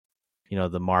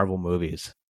 the Marvel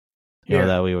movies,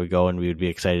 that we would go and we would be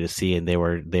excited to see, and they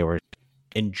were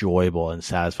enjoyable and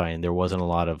satisfying. There wasn't a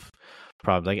lot of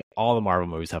problems. Like all the Marvel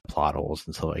movies have plot holes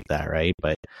and stuff like that, right?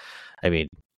 But I mean,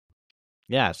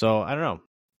 yeah. So I don't know.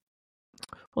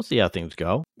 We'll see how things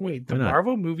go. Wait, the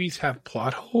Marvel movies have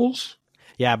plot holes?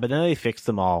 Yeah, but then they fix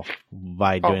them all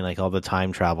by doing like all the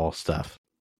time travel stuff.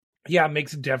 Yeah, it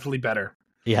makes it definitely better.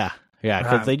 Yeah,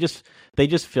 because they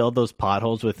just filled those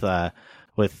potholes with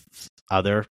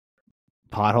other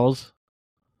potholes.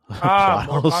 More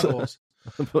potholes.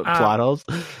 Plot holes.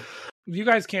 You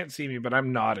guys can't see me, but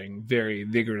I'm nodding very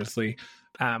vigorously.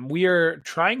 We are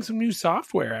trying some new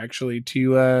software actually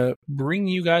to bring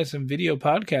you guys some video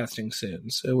podcasting soon.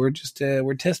 So we're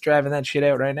test driving that shit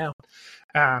out right now,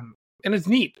 and it's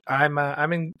neat.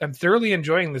 I'm thoroughly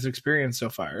enjoying this experience so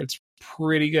far. It's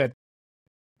pretty good.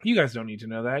 You guys don't need to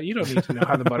know that. You don't need to know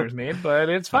how the butter's made, but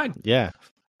it's fine. Yeah.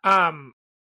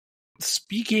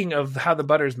 Speaking of how the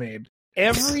butter's made,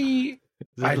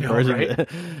 I know, right?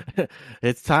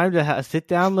 It's time to sit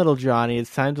down, little Johnny.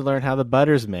 It's time to learn how the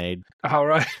butter's made. All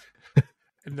right.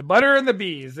 And the butter and the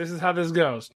bees. This is how this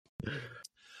goes.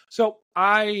 So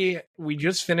we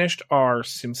just finished our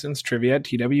Simpsons trivia at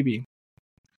TWB.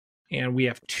 And we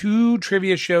have 2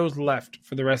 trivia shows left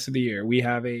for the rest of the year. We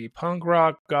have a punk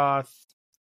rock, goth,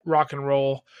 rock and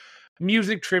roll,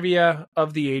 music trivia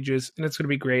of the ages, and it's going to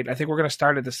be great. I think we're going to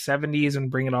start at the 70s and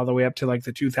bring it all the way up to like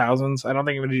the 2000s. I don't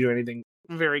think I'm going to do anything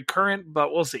very current,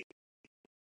 but we'll see.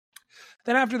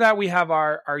 Then after that, we have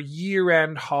our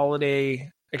year-end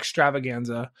holiday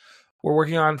extravaganza. We're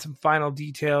working on some final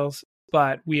details,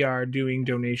 but we are doing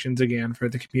donations again for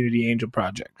the Community Angel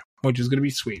Project, which is going to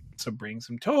be sweet. So bring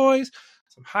some toys,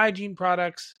 some hygiene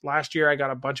products. Last year, I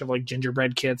got a bunch of like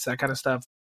gingerbread kits, that kind of stuff.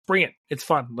 Bring it. It's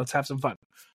fun. Let's have some fun.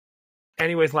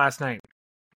 Anyways, last night,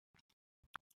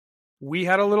 we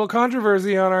had a little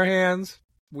controversy on our hands.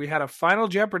 We had a Final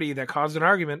Jeopardy that caused an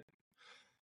argument.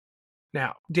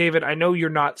 Now, David, I know you're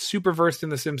not super versed in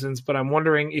The Simpsons, but I'm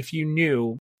wondering if you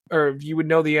knew, or if you would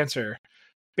know the answer,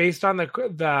 based on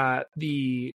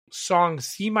the song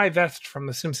See My Vest from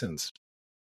The Simpsons.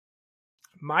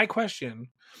 My question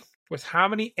was, how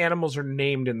many animals are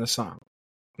named in the song?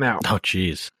 Now, oh,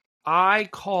 jeez. I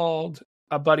called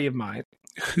a buddy of mine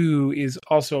who is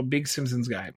also a big Simpsons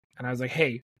guy. And I was like,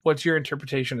 hey, what's your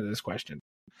interpretation of this question?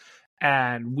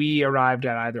 And we arrived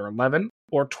at either 11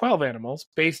 or 12 animals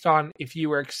based on if you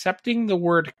were accepting the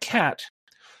word cat,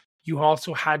 you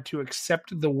also had to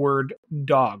accept the word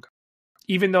dog,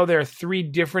 even though there are 3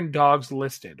 different dogs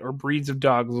listed or breeds of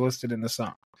dogs listed in the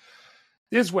song.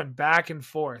 This went back and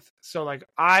forth. So like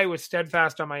I was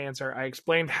steadfast on my answer. I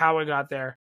explained how I got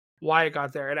there, why it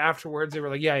got there. And afterwards they were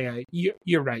like, yeah,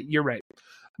 you're right.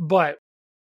 But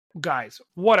guys,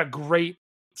 what a great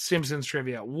Simpsons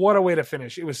trivia. What a way to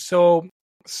finish. It was so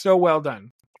well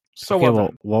done.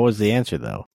 Done. What was the answer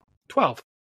though? 12.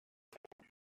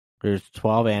 There's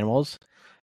 12 animals.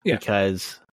 Yeah.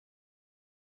 Because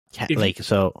cat,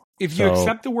 if you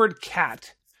accept the word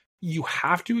cat, you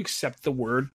have to accept the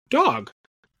word dog.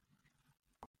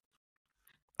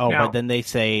 Oh, now, but then they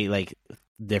say like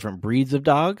different breeds of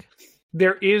dog?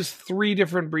 There is 3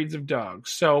 different breeds of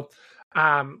dogs. So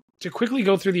to quickly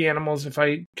go through the animals, if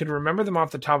I could remember them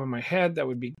off the top of my head, that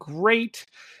would be great.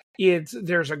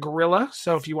 There's a gorilla.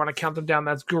 So if you want to count them down,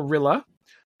 that's gorilla.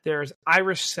 There's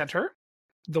Irish setter.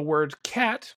 The word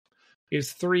cat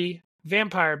is 3.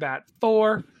 Vampire bat,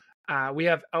 4. We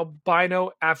have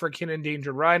albino African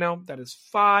endangered rhino. That is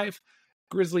 5.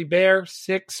 Grizzly bear,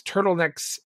 6.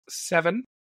 Turtlenecks, 7.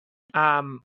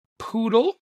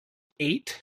 Poodle,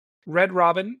 8. Red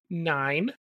robin,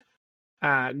 9.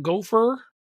 Gopher,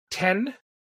 10.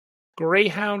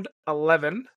 Greyhound,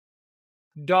 11.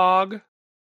 Dog,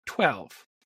 12.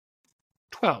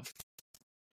 12.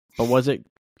 But was it?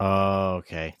 Oh,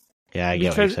 okay. Yeah, I get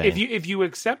what you're saying. If you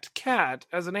accept cat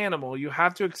as an animal, you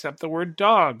have to accept the word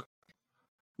dog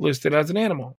listed as an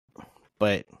animal.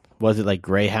 But was it like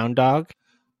greyhound dog?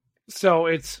 So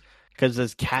it's because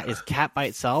is cat by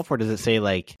itself, or does it say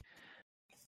like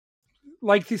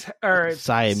this? Or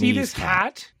Siamese see this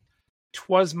hat?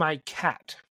 'Twas my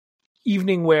cat.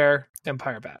 Evening wear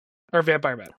vampire bat.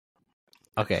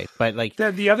 Okay, but like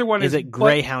the other one is it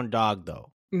greyhound dog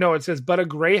though? No, it says, but a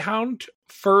greyhound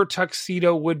fur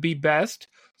tuxedo would be best.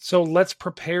 So let's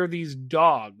prepare these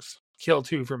dogs. Kill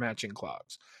 2 for matching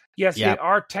claws. Yes, They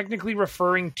are technically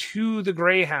referring to the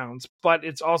greyhounds, but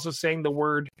it's also saying the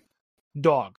word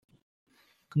dog.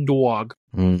 Dog.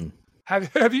 Mm.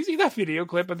 Have you seen that video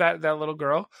clip of that little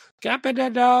girl? Got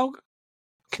that dog?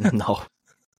 No.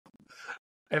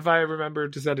 If I remember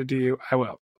to send it to you, I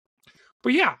will.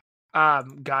 But yeah.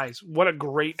 Guys, what a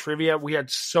great trivia. We had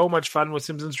so much fun with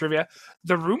Simpsons trivia.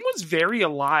 The room was very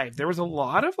alive. There was a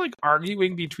lot of like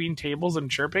arguing between tables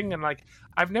and chirping, and like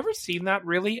I've never seen that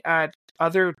really at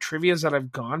other trivias that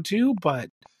I've gone to, but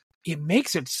it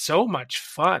makes it so much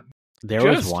fun. There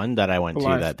was one that I went to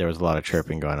that there was a lot of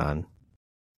chirping going on.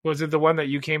 Was it the one that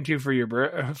you came to for your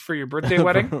birthday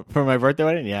wedding? For my birthday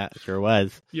wedding? Yeah, sure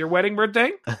was. Your wedding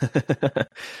birthday?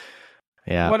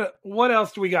 Yeah. What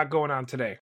else do we got going on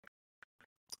today?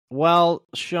 Well,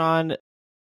 Sean,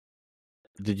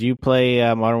 did you play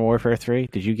Modern Warfare 3?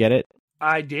 Did you get it?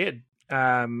 I did.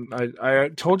 I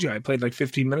told you I played like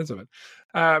 15 minutes of it,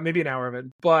 maybe an hour of it.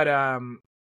 But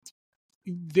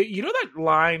you know that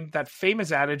line, that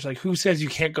famous adage, like, who says you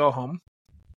can't go home?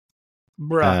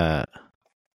 Bruh.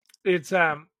 It's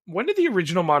when did the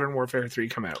original Modern Warfare 3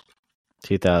 come out?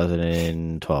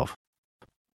 2012.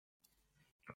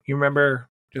 You remember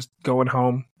just going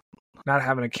home, not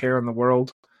having a care in the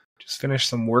world, just finish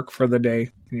some work for the day,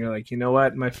 and you're like, you know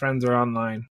what? My friends are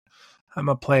online. I'm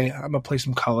gonna play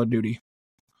some Call of Duty.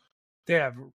 They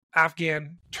have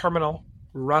Afghan, Terminal,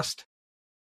 Rust.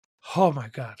 Oh my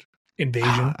god,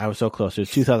 Invasion. I was so close. It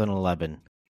was 2011.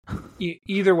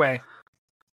 Either way,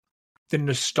 the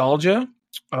nostalgia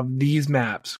of these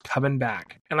maps coming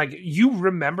back, and like, you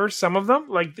remember some of them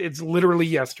like it's literally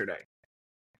yesterday.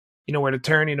 You know where to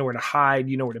turn, you know where to hide,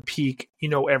 you know where to peek, you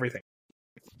know everything.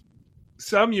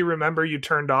 Some you remember you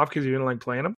turned off because you didn't like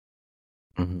playing them.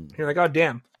 Mm-hmm. You're like, oh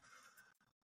damn.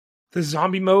 The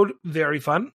zombie mode, very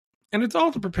fun. And it's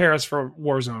all to prepare us for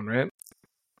Warzone, right?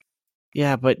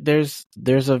 Yeah, but there's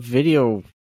a video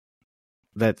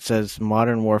that says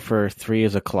Modern Warfare 3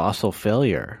 is a colossal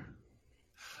failure.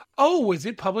 Oh, was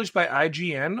it published by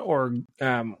IGN or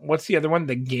what's the other one?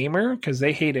 The Gamer? Because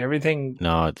they hate everything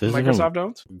No, this Microsoft is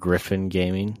owns. Griffin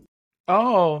Gaming.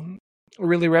 Oh,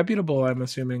 really reputable, I'm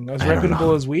assuming. As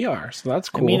reputable as we are. So that's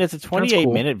cool. I mean, it's a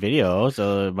 28-minute video,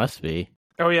 so it must be.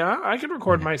 Oh, yeah? I could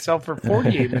record myself for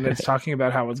 48 minutes talking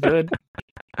about how it's good.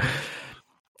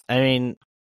 I mean,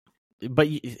 but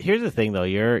here's the thing, though.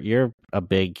 You're a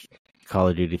big Call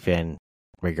of Duty fan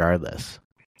regardless,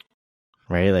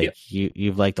 right? Like,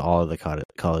 you've liked all of the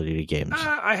Call of Duty games.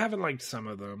 I haven't liked some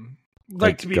of them.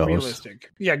 Like to be Ghost.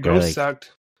 realistic. Yeah, Ghost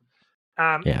sucked.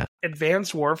 Yeah.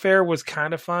 Advanced Warfare was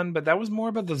kind of fun, but that was more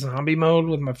about the zombie mode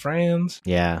with my friends.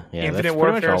 Yeah. Infinite that's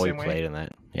Warfare, pretty much all we same way. played in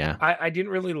that. Yeah. I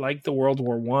didn't really like the World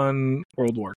War I,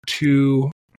 World War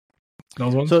II.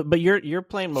 Those ones? So, but you're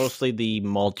playing mostly the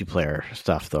multiplayer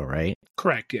stuff, though, right?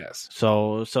 Correct, yes.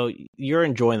 So you're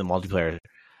enjoying the multiplayer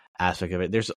aspect of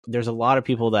it. There's a lot of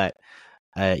people that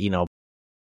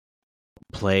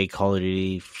play Call of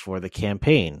Duty for the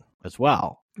campaign as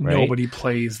well. Right? Nobody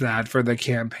plays that for the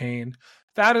campaign.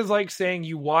 That is like saying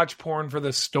you watch porn for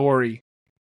the story.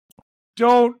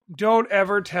 Don't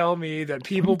ever tell me that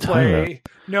people play.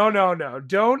 No.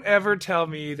 Don't ever tell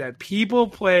me that people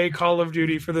play Call of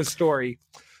Duty for the story.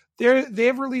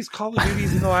 They've released Call of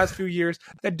Duties in the last few years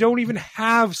that don't even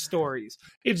have stories.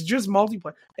 It's just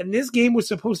multiplayer. And this game was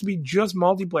supposed to be just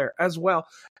multiplayer as well.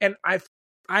 And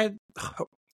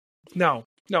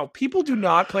no, people do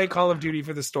not play Call of Duty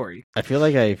for the story. I feel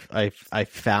like I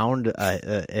found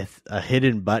a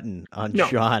hidden button on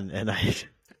Sean, and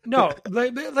No,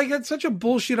 like that's such a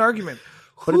bullshit argument.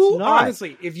 But it's not.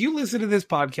 Honestly, if you listen to this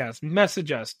podcast,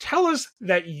 message us. Tell us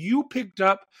that you picked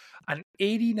up an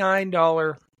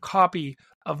 $89 copy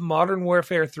of Modern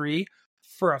Warfare 3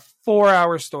 for a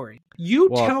 4-hour story.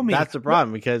 Tell me. That's the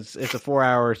problem, because it's a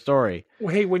 4-hour story.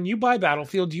 Hey, when you buy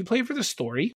Battlefield, do you play for the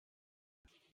story?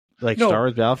 Like Star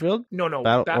Wars Battlefield? No.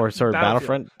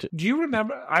 Battlefront? Do you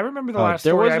remember? I remember the last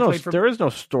there story was I no, played for. There is no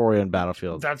story on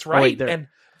Battlefield. That's right. And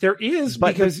there is,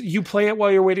 because you play it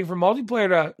while you're waiting for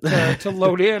multiplayer to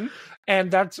load in.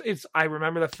 And I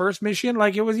remember the first mission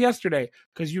like it was yesterday,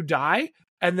 because you die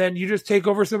and then you just take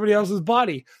over somebody else's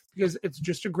body, because it's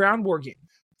just a ground war game.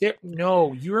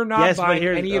 You're not buying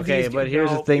any of these games. But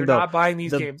here's the thing, you're though. Not buying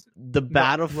these games. The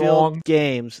Battlefield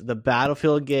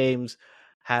games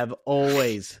have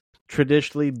always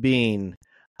traditionally been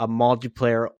a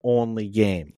multiplayer only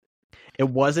game. It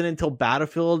wasn't until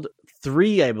Battlefield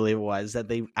 3, I believe it was, that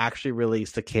they actually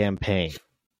released a campaign.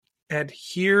 And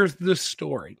here's the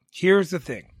story. Here's the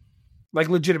thing. Like,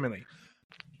 legitimately,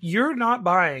 you're not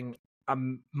buying a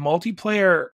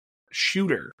multiplayer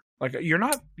shooter. Like, you're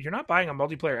not buying a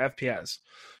multiplayer FPS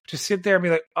to sit there and be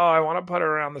like, oh, I want to put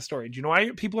around the story. Do you know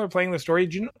why people are playing the story?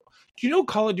 Do you know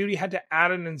Call of Duty had to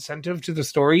add an incentive to the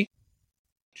story?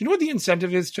 Do you know what the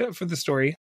incentive is for the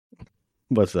story?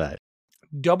 What's that?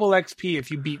 Double XP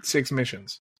if you beat 6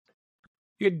 missions.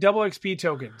 You get double XP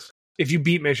tokens if you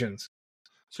beat missions.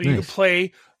 So you could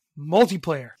play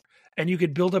multiplayer, and you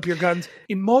could build up your guns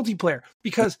in multiplayer,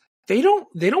 because they don't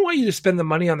want you to spend the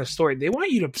money on the story. They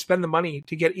want you to spend the money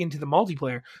to get into the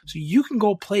multiplayer so you can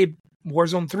go play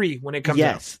Warzone 3 when it comes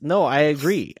out. Yes. No, I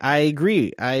agree.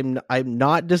 I'm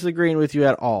not disagreeing with you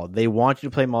at all. They want you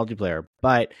to play multiplayer,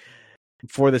 but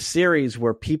for the series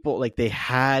where people, like, they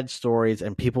had stories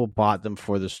and people bought them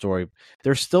for the story,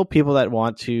 there's still people that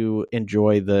want to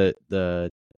enjoy the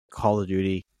Call of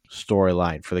Duty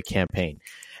storyline for the campaign.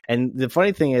 And the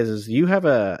funny thing is you have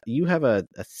a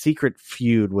secret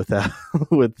feud with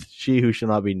with She Who Shall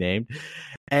Not Be Named,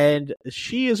 and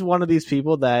she is one of these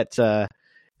people that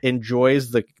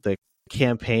enjoys the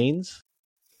campaigns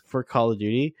for Call of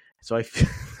Duty. So I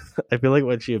feel like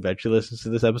when she eventually listens to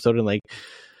this episode in like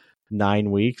 9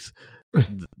 weeks,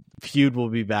 the feud will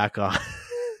be back on.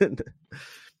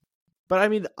 But I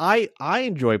mean, I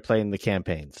enjoy playing the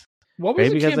campaigns. What was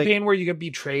Maybe the because, campaign where you get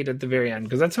betrayed at the very end?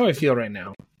 Because that's how I feel right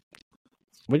now.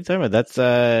 What are you talking about? That's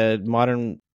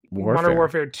Modern Warfare. Modern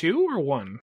Warfare 2 or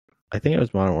 1? I think it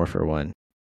was Modern Warfare 1.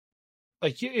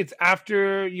 Like, it's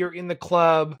after you're in the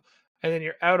club and then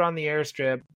you're out on the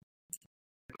airstrip.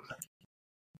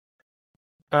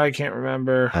 I can't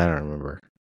remember. I don't remember.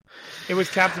 It was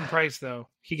Captain Price, though.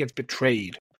 He gets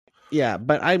betrayed. Yeah,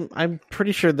 but I'm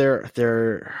pretty sure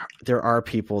there are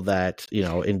people that, you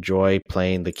know, enjoy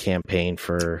playing the campaign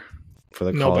for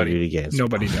the Call of Duty games.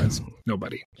 Nobody does.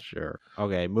 Nobody. Sure.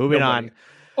 Okay, moving on.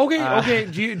 Okay.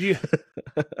 Do you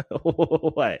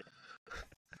What?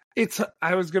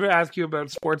 I was going to ask you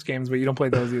about sports games, but you don't play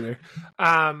those either.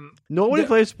 Nobody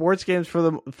plays sports games for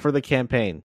the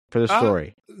campaign, for the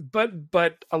story.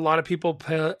 But a lot of people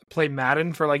play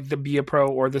Madden for like the Be a Pro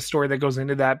or the story that goes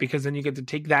into that, because then you get to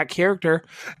take that character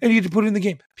and you get to put it in the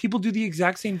game. People do the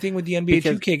exact same thing with the NBA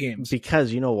 2K games.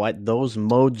 Because you know what? Those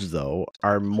modes though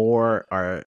are a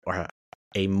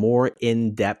more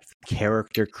in-depth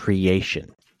character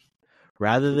creation.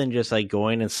 Rather than just like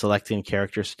going and selecting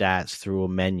character stats through a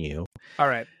menu. All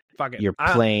right, fuck it. You're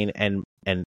playing and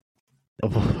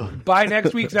by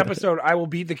next week's episode, I will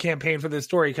beat the campaign for this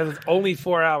story because it's only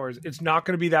 4 hours. It's not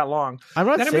going to be that long. I'm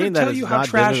not saying that. Tell you how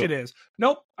trash it is.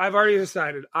 Nope, I've already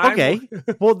decided. Okay.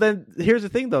 Well, then here's the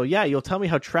thing, though. Yeah, you'll tell me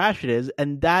how trash it is,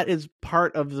 and that is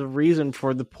part of the reason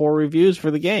for the poor reviews for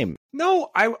the game.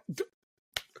 No,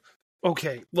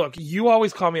 Okay, look, you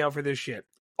always call me out for this shit.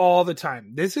 All the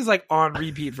time. This is like on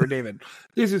repeat for David.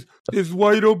 This is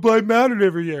why you don't buy Madden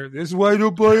every year. This is why you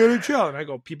don't buy NHL. And I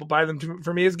go, people buy them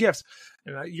for me as gifts.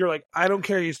 And you're like, I don't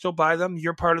care. You still buy them.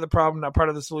 You're part of the problem, not part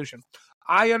of the solution.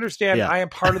 I understand. Yeah. I am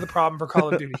part of the problem for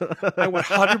Call of Duty. I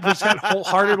 100%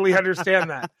 wholeheartedly understand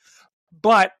that.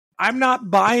 But I'm not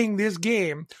buying this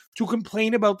game to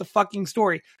complain about the fucking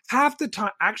story. Half the time,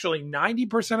 actually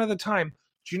 90% of the time,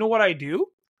 do you know what I do?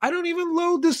 I don't even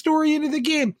load the story into the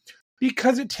game.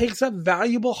 Because it takes up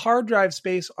valuable hard drive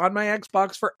space on my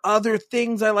Xbox for other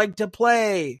things I like to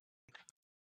play.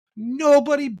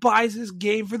 Nobody buys this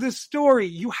game for the story.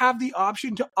 You have the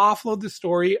option to offload the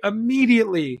story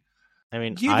immediately. I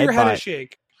mean, give your head a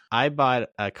shake. I bought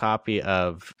a copy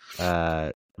of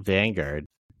Vanguard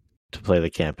to play the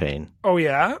campaign. Oh,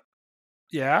 yeah?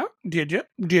 Yeah? Did you?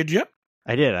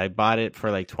 I did. I bought it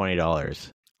for like $20.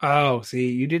 Oh,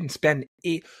 see, you didn't spend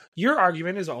Your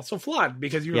argument is also flawed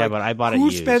because you're but I bought it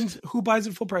used. Who buys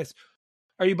it full price?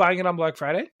 Are you buying it on Black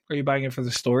Friday? Are you buying it for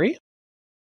the story?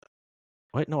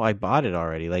 What? No, I bought it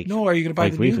already. No, are you going to buy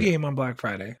the new game on Black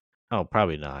Friday? Oh,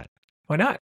 probably not. Why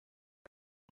not?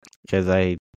 Because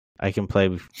I can play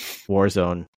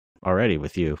Warzone already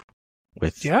with you.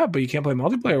 Yeah, but you can't play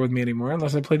multiplayer with me anymore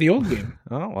unless I play the old game.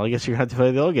 Oh, well, I guess you're going to have to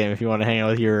play the old game if you want to hang out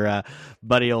with your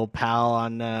buddy old pal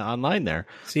on online there.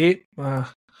 See,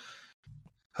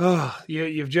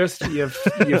 you've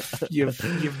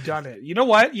done it. You know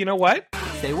what?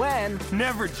 Say when.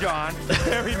 Never, John.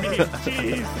 Bury me in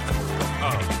cheese.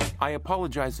 I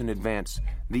apologize in advance.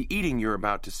 The eating you're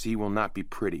about to see will not be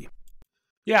pretty.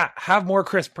 Yeah, have more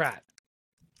Chris Pratt.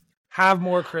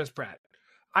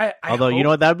 Although, you know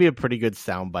what, that would be a pretty good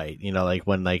soundbite. You know, like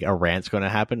when like a rant's going to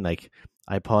happen, like,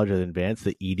 I apologize in advance.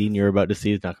 The eating you're about to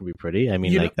see is not going to be pretty. I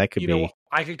mean, that could be.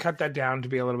 I could cut that down to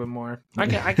be a little bit more. I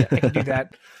can do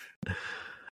that.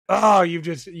 Oh,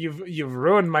 you've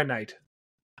ruined my night.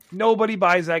 Nobody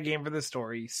buys that game for the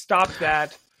story. Stop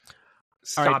that.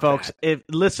 All right, folks. If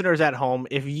listeners at home,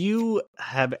 if you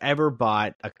have ever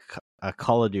bought a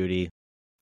Call of Duty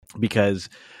because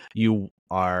you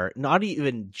are not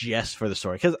even just for the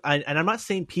story, because I'm not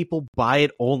saying people buy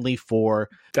it only for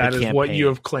that the is campaign. What you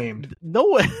have claimed.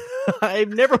 No, I've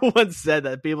never once said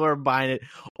that people are buying it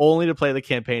only to play the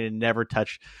campaign and never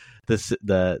touch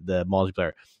the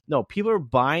multiplayer. No, people are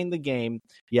buying the game,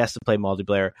 yes, to play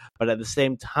multiplayer, but at the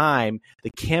same time,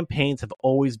 the campaigns have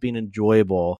always been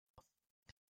enjoyable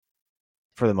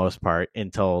for the most part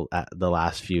until the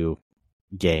last few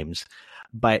games.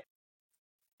 But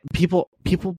people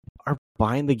are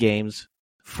buying the games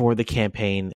for the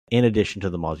campaign in addition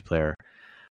to the multiplayer.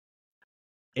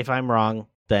 If I'm wrong,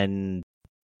 then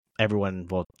everyone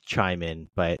will chime in,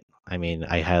 but I mean,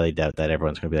 I highly doubt that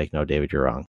everyone's going to be like, no, David, you're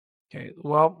wrong. Okay,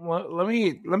 well, let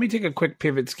me take a quick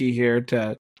pivot ski here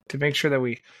to to make sure that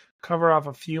we cover off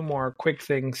a few more quick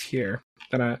things here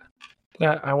that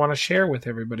I want to share with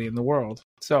everybody in the world.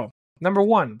 So, number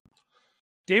one,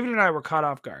 David and I were caught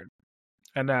off guard.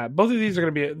 And both of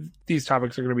these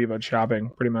topics are going to be about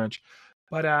shopping, pretty much.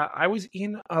 But I was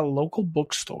in a local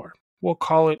bookstore. We'll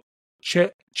call it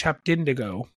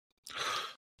Chaptindigo.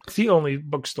 It's the only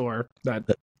bookstore that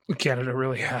Canada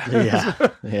really has.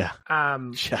 Yeah.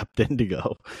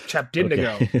 Chaptindigo.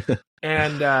 Okay.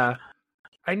 And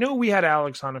I know we had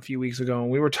Alex on a few weeks ago,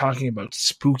 and we were talking about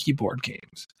spooky board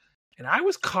games. And I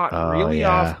was caught really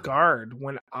off guard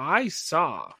when I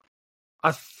saw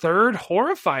a third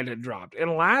Horrified had dropped.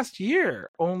 And last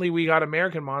year, only we got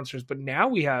American Monsters, but now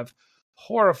we have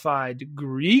Horrified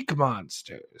Greek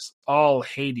Monsters. All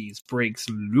Hades breaks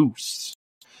loose.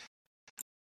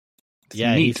 It's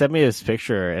neat. He neat. sent me this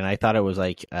picture, and I thought it was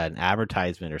like an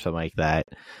advertisement or something like that,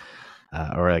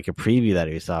 or like a preview that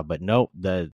he saw. But nope,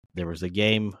 there was a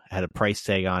game, had a price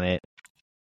tag on it.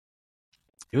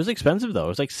 It was expensive though. It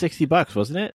was like $60,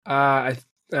 wasn't it?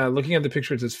 Looking at the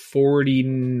picture, it says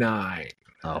 $49.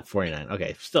 Oh, $49.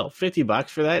 Okay, still $50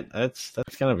 for that. That's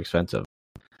kind of expensive.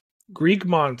 Greek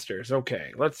Monsters.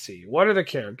 Okay, let's see. What are the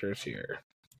characters here?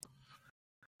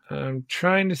 I'm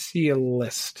trying to see a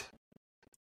list.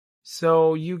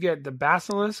 So you get the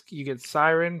Basilisk, you get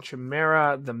Siren,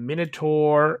 Chimera, the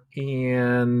Minotaur,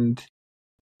 and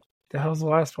the hell's the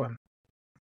last one?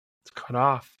 It's cut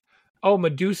off. Oh,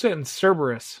 Medusa and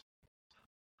Cerberus.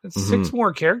 That's 6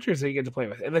 more characters that you get to play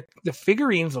with. And the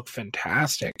figurines look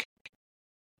fantastic.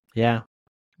 Yeah.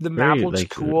 The map looks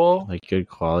cool. Like good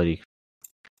quality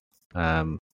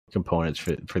components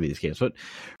for these games. But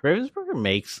Ravensburger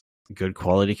makes good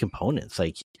quality components,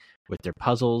 like with their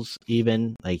puzzles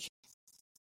even. Like,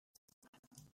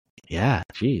 yeah,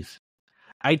 geez.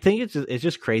 I think it's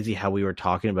just crazy how we were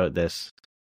talking about this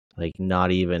like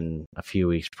not even a few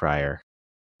weeks prior.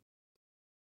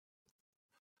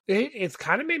 It's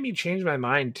kind of made me change my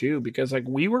mind too, because like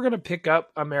we were going to pick up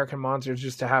American Monsters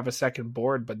just to have a second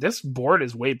board, but this board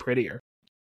is way prettier.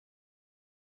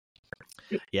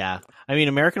 Yeah. I mean,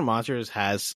 American Monsters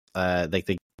has like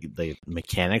the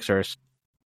mechanics are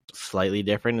slightly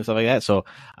different and stuff like that. So,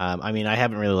 I mean, I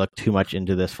haven't really looked too much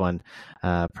into this one.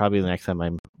 Probably the next time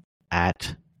I'm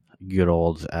at good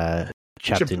old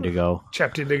Chaptindigo.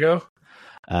 Chaptindigo.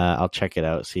 I'll check it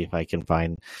out, see if I can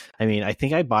find. I mean, I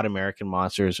think I bought American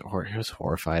Monsters, or it was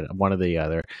Horrified, one or the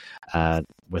other,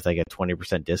 with like a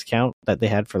 20% discount that they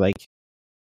had for like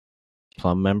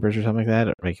Plum members or something like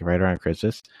that, like right around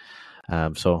Christmas.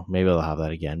 So maybe I'll have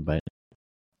that again. But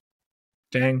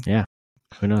dang, yeah,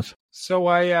 who knows? So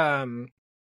I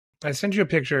sent you a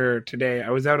picture today.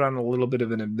 I was out on a little bit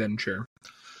of an adventure.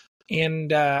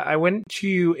 And I went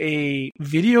to a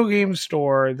video game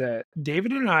store that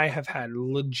David and I have had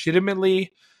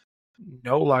legitimately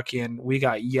no luck in. We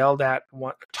got yelled at,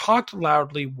 talked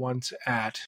loudly once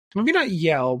at. Maybe not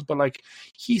yelled, but like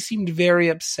he seemed very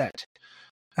upset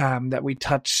that we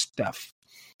touched stuff.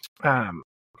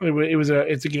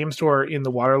 It's a game store in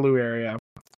the Waterloo area,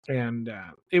 and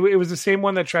it was the same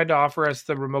one that tried to offer us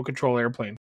the remote control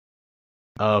airplane.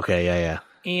 Oh, okay, yeah.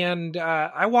 And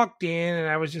I walked in, and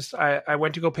I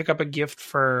went to go pick up a gift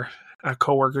for a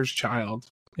coworker's child,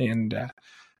 and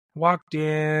walked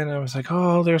in. I was like,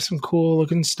 oh, there's some cool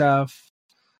looking stuff.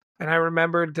 And I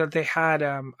remembered that they had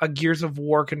a Gears of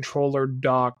War controller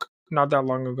dock not that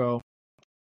long ago,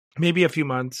 maybe a few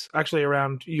months, actually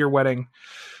around your wedding.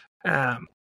 And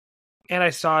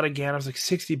I saw it again. I was like,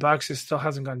 $60. It still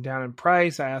hasn't gone down in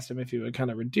price. I asked him if he would kind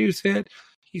of reduce it.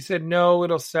 He said, no,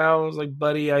 it'll sell. I was like,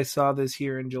 buddy, I saw this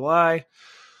here in July.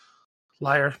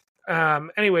 Liar.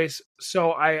 Anyways,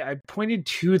 so I pointed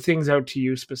 2 things out to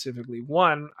you specifically.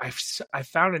 One, I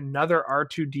found another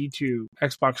R2-D2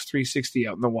 Xbox 360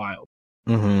 out in the wild.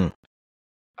 Mm-hmm.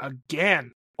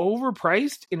 Again,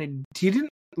 overpriced, and it didn't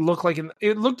look like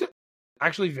it looked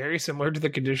actually very similar to the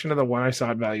condition of the one I saw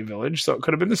at Value Village. So it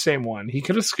could have been the same one. He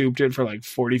could have scooped it for like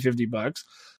 $40-$50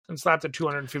 and slapped a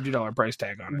 $250 price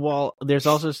tag on it. Well, there's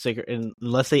also a sticker,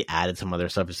 unless they added some other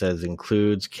stuff, it says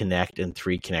includes Kinect and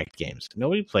 3 Kinect games.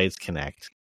 Nobody plays Kinect.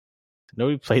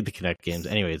 Nobody played the Kinect games.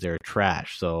 Anyways, they're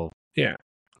trash. So yeah,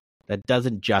 that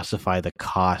doesn't justify the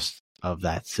cost of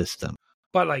that system.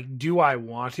 But like, do I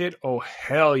want it? Oh,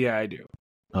 hell yeah, I do.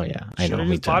 Oh yeah, I know. I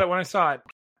just bought it when I saw it,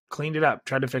 cleaned it up,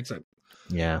 tried to fix it.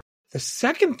 Yeah. The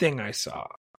second thing I saw,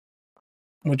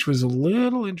 which was a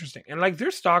little interesting, and like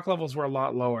their stock levels were a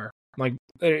lot lower. Like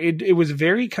it was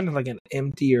very kind of like an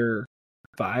emptier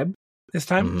vibe this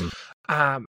time.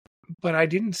 Mm-hmm. But I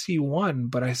didn't see one,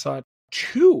 but I saw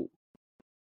 2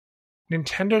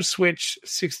 Nintendo Switch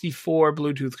 64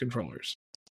 Bluetooth controllers.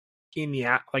 in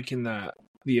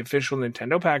the official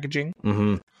Nintendo packaging,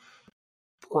 Mm-hmm.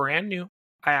 brand new.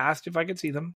 I asked if I could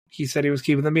see them. He said he was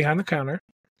keeping them behind the counter.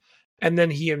 And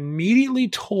then he immediately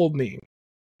told me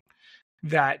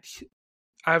that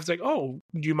I was like, oh,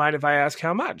 do you mind if I ask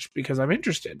how much? Because I'm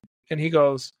interested. And he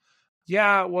goes,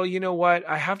 yeah, well, you know what?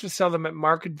 I have to sell them at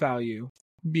market value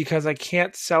because I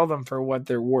can't sell them for what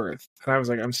they're worth. And I was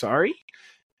like, I'm sorry?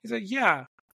 He's like, yeah,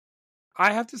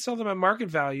 I have to sell them at market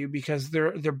value because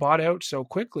they're bought out so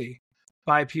quickly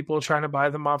by people trying to buy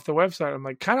them off the website. I'm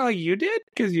like, kind of like you did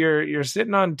because you're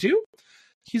sitting on two.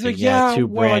 He's like, yeah, two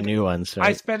well, brand new ones. I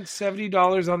Right? spent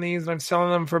 $70 on these and I'm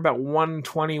selling them for about $120,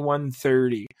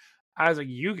 $130. I was like,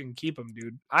 you can keep them,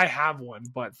 dude. I have one,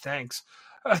 but thanks.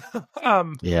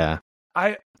 Yeah.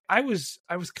 I was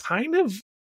kind of,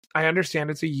 I understand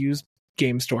it's a used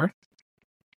game store,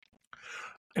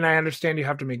 and I understand you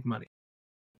have to make money.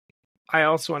 I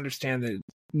also understand that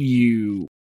you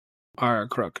are a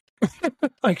crook,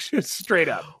 like just straight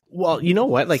up. Well, you know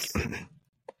what? Like,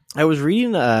 I was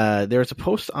reading. There was a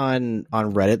post on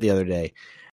Reddit the other day,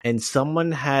 and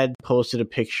someone had posted a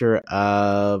picture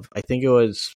of, I think it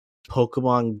was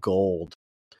Pokemon Gold,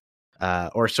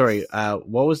 what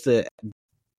was the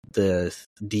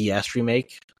DS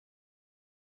remake?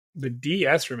 The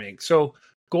DS remake. So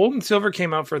Gold and Silver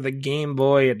came out for the Game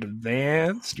Boy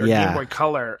Advanced or Yeah. Game Boy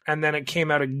Color, and then it came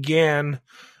out again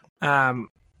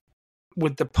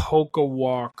with the Poke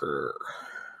Walker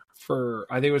for,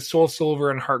 I think it was Soul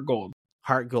Silver and Heart Gold.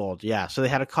 Heart Gold, yeah. So they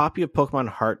had a copy of Pokemon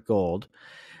Heart Gold,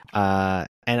 and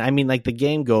I mean, like, the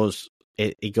game goes,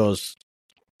 it goes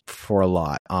for a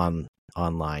lot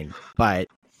online, but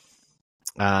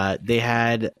they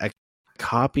had a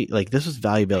copy, like, this was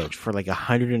Value Village for like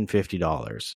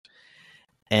 $150,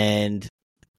 and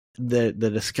the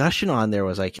discussion on there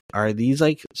was like, are these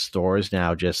like stores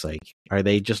now just like, are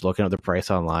they just looking at the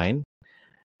price online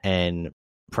and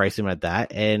pricing them at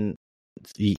that? And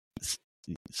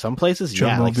some places,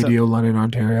 Jumbo Video, London,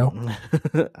 Ontario.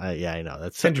 yeah, I know,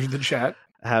 that's Enter the chat.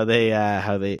 how they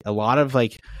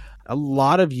a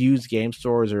lot of used game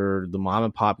stores or the mom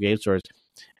and pop game stores,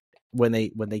 when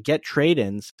they get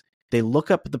trade-ins, they look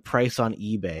up the price on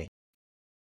eBay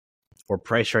or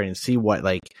Price Chart and see what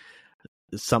like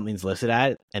something's listed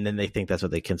at, and then they think that's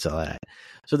what they can sell it at.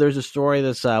 So there's a story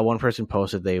this one person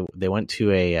posted. They went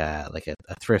to a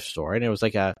thrift store, and it was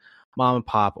like a mom and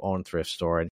pop owned thrift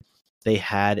store, and they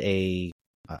had a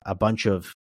bunch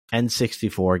of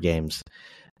N64 games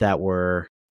that were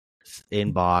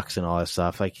in box and all that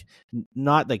stuff, like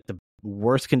not like the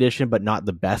worst condition, but not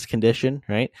the best condition,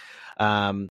 right?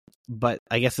 But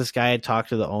I guess this guy had talked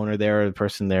to the owner there, the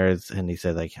person there, and he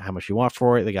said like, how much you want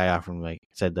for it? The guy offered him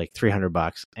said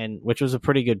 $300, and which was a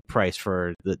pretty good price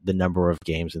for the number of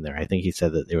games in there. I think he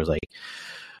said that there was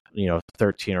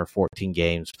 13 or 14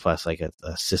 games plus like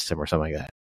a system or something like that.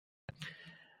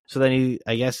 So then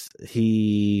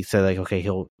he said like, okay,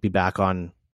 he'll be back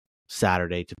on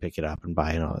Saturday to pick it up and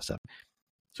buy it and all that stuff.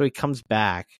 So he comes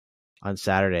back on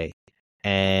Saturday,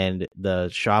 and the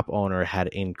shop owner had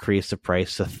increased the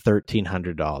price to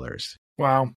 $1,300.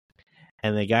 Wow.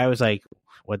 And the guy was like,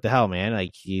 what the hell, man?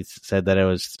 Like, he said that it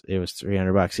was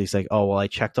 $300. He's like, oh, well, I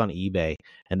checked on eBay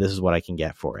and this is what I can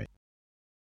get for it.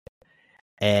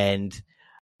 And,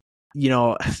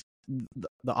 the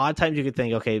odd times you could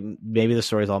think, okay, maybe the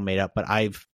story's all made up, but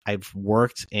I've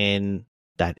worked in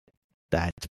that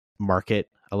market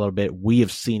a little bit. We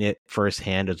have seen it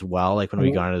firsthand as well, like when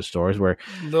we gone to the stores where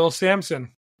Little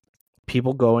Samson,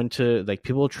 people go into, like,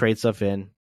 people trade stuff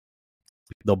in,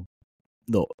 they'll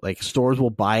like, stores will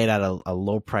buy it at a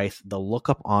low price. They'll look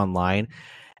up online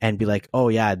and be like, oh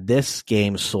yeah, this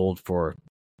game sold for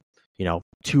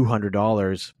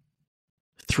 $200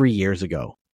 3 years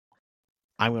ago.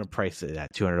 I'm going to price it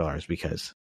at $200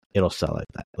 because it'll sell it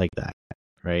like that.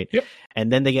 Right. Yep.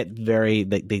 And then they get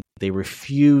they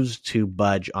refuse to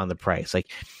budge on the price. Like,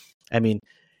 I mean,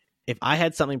 if I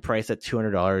had something priced at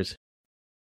 $200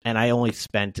 and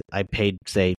I paid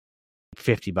say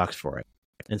 $50 for it,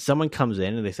 and someone comes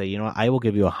in and they say, I will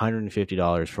give you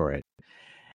 $150 for it.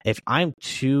 If I'm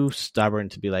too stubborn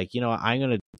to be like, I'm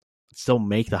going to still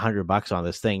make the $100 on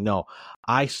this thing. No,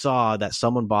 I saw that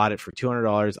someone bought it for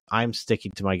 $200. I'm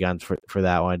sticking to my guns for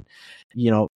that one.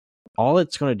 All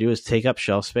it's going to do is take up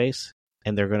shelf space,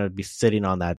 and they're going to be sitting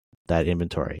on that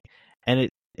inventory. And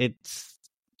it's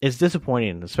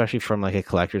disappointing, especially from like a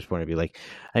collector's point of view. Like,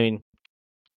 I mean,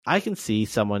 I can see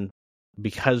someone,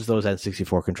 because those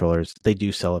N64 controllers, they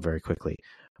do sell it very quickly.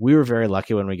 We were very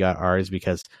lucky when we got ours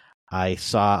because I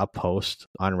saw a post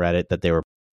on Reddit that they were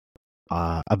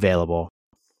available,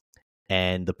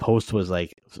 and the post was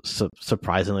like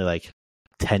surprisingly like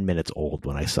 10 minutes old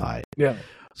when I saw it. Yeah.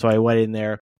 So I went in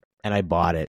there and I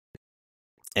bought it.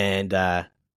 And I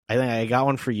think I got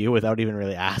one for you without even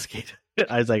really asking.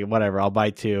 I was like, whatever, I'll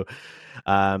buy 2.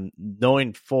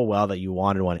 Knowing full well that you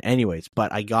wanted one anyways.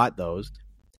 But I got those.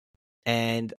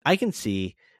 And I can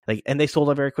see, like, and they sold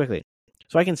out very quickly.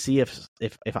 So I can see if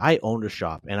I owned a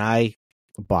shop and I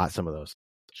bought some of those,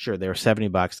 sure, they were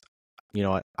 $70. You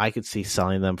know what? I could see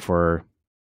selling them for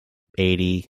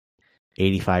 $80,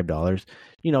 $85.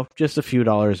 You know, just a few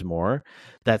dollars more.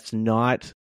 That's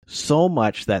not so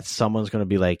much that someone's going to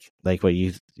be like what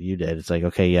you did. It's like,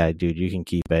 okay, yeah, dude, you can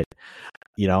keep it.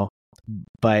 You know,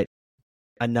 but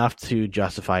enough to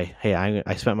justify, hey,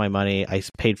 I spent my money, I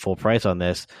paid full price on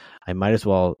this. I might as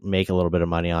well make a little bit of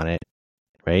money on it,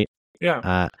 right?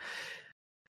 Yeah.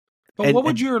 But what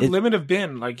would your limit have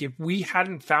been? Like, if we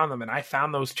hadn't found them and I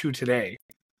found those 2 today,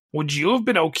 would you have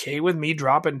been okay with me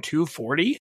dropping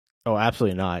 $240? Oh,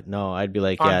 absolutely not. No, I'd be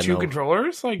like, on 2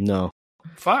 controllers? Like, no.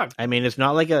 Fuck. I mean, it's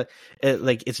not like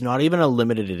it's not even a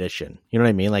limited edition. You know what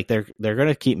I mean? Like they're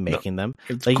gonna keep making them.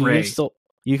 It's like great.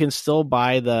 you can still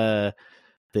buy the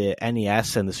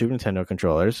NES and the Super Nintendo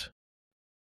controllers.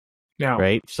 Now,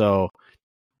 right? So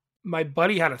my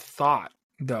buddy had a thought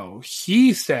though.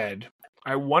 He said,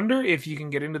 I wonder if you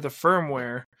can get into the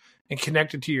firmware and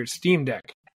connect it to your Steam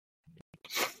Deck.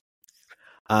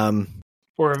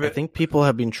 Or if I think people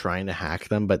have been trying to hack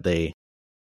them, but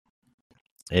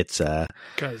it's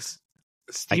because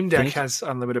Steam Deck has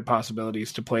unlimited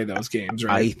possibilities to play those games,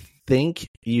 right? I think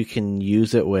you can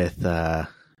use it with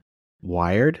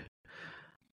wired.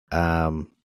 But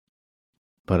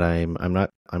I'm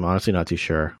honestly not too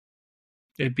sure.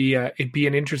 It'd be an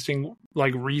interesting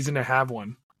reason to have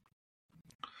one.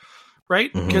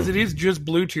 Right? Because it is just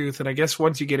Bluetooth, and I guess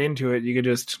once you get into it, you could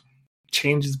just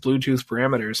change its Bluetooth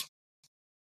parameters.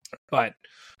 But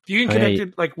if you can connect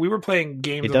it, like we were playing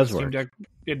games on the Steam Deck.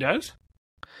 It does?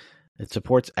 It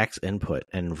supports X input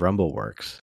and Rumble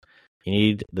works. You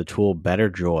need the tool Better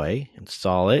Joy,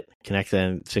 install it, connect the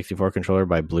N64 controller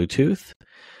by Bluetooth.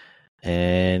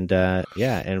 And and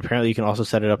apparently you can also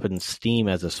set it up in Steam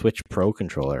as a Switch Pro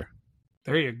controller.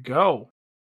 There you go.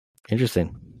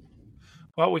 Interesting.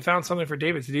 Well, we found something for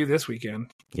David to do this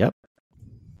weekend. Yep.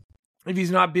 If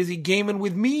he's not busy gaming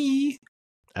with me.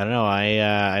 I don't know.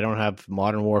 I don't have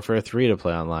Modern Warfare 3 to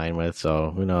play online with,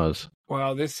 so who knows?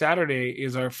 Well, this Saturday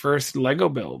is our first Lego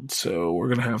build, so we're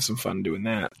going to have some fun doing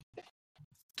that.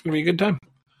 It's going to be a good time.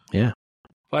 Yeah.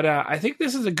 But I think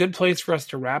this is a good place for us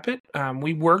to wrap it.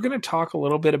 We were going to talk a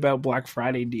little bit about Black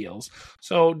Friday deals.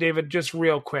 So, David, just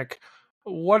real quick,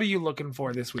 what are you looking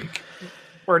for this week?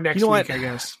 Or next week, I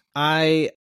guess.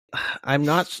 I'm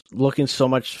not looking so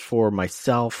much for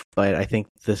myself, but I think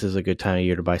this is a good time of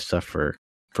year to buy stuff for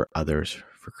others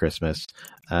for Christmas.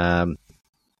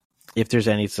 If there's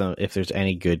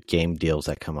any good game deals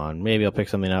that come on, maybe I'll pick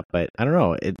something up. But I don't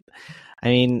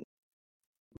know.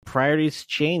 Priorities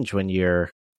change when you're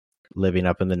living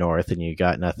up in the north and you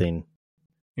got nothing.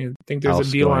 You think there's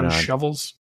a deal on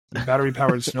shovels, battery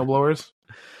powered snowblowers?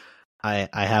 I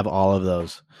have all of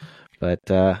those, but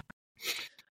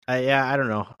I don't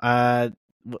know.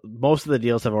 Most of the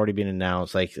deals have already been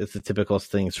announced. Like it's the typical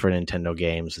things for Nintendo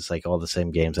games. It's like all the same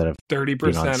games that have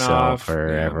 30% off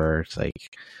forever. Yeah. It's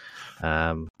like,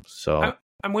 so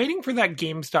I'm waiting for that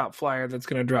GameStop flyer that's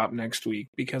going to drop next week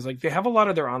because like they have a lot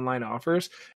of their online offers,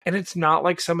 and it's not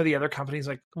like some of the other companies.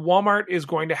 Like Walmart is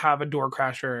going to have a Door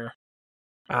Crasher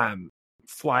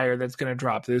flyer that's going to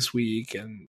drop this week,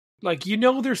 and like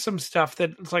there's some stuff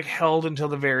that's like held until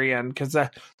the very end because they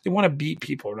want to beat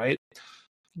people, right?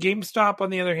 GameStop, on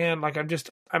the other hand, like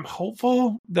I'm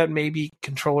hopeful that maybe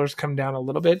controllers come down a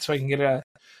little bit so I can get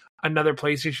another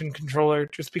PlayStation controller,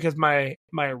 just because my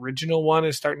original one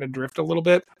is starting to drift a little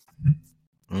bit.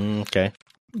 Okay.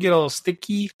 Get a little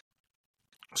sticky.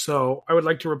 So I would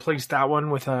like to replace that one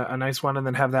with a nice one and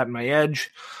then have that in my Edge.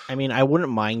 I mean, I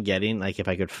wouldn't mind getting, like, if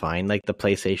I could find like the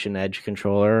PlayStation Edge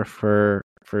controller for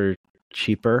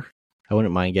cheaper. I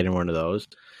wouldn't mind getting one of those.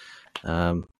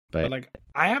 But like,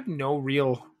 I have no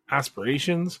real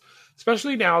aspirations,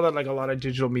 especially now that like a lot of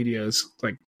digital media is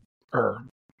like, or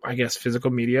I guess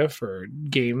physical media for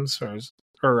games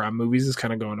or movies is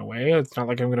kind of going away. It's not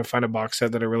like I'm going to find a box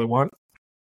set that I really want.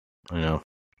 I know.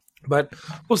 But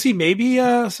we'll see. Maybe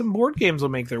some board games will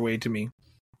make their way to me.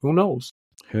 Who knows?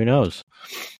 Who knows?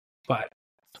 But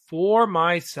for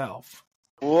myself.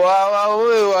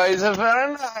 Wow, is it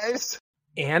very nice?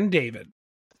 And David.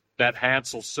 That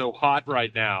Hansel's so hot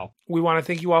right now. We want to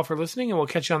thank you all for listening, and we'll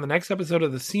catch you on the next episode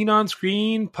of the Scene on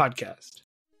Screen podcast.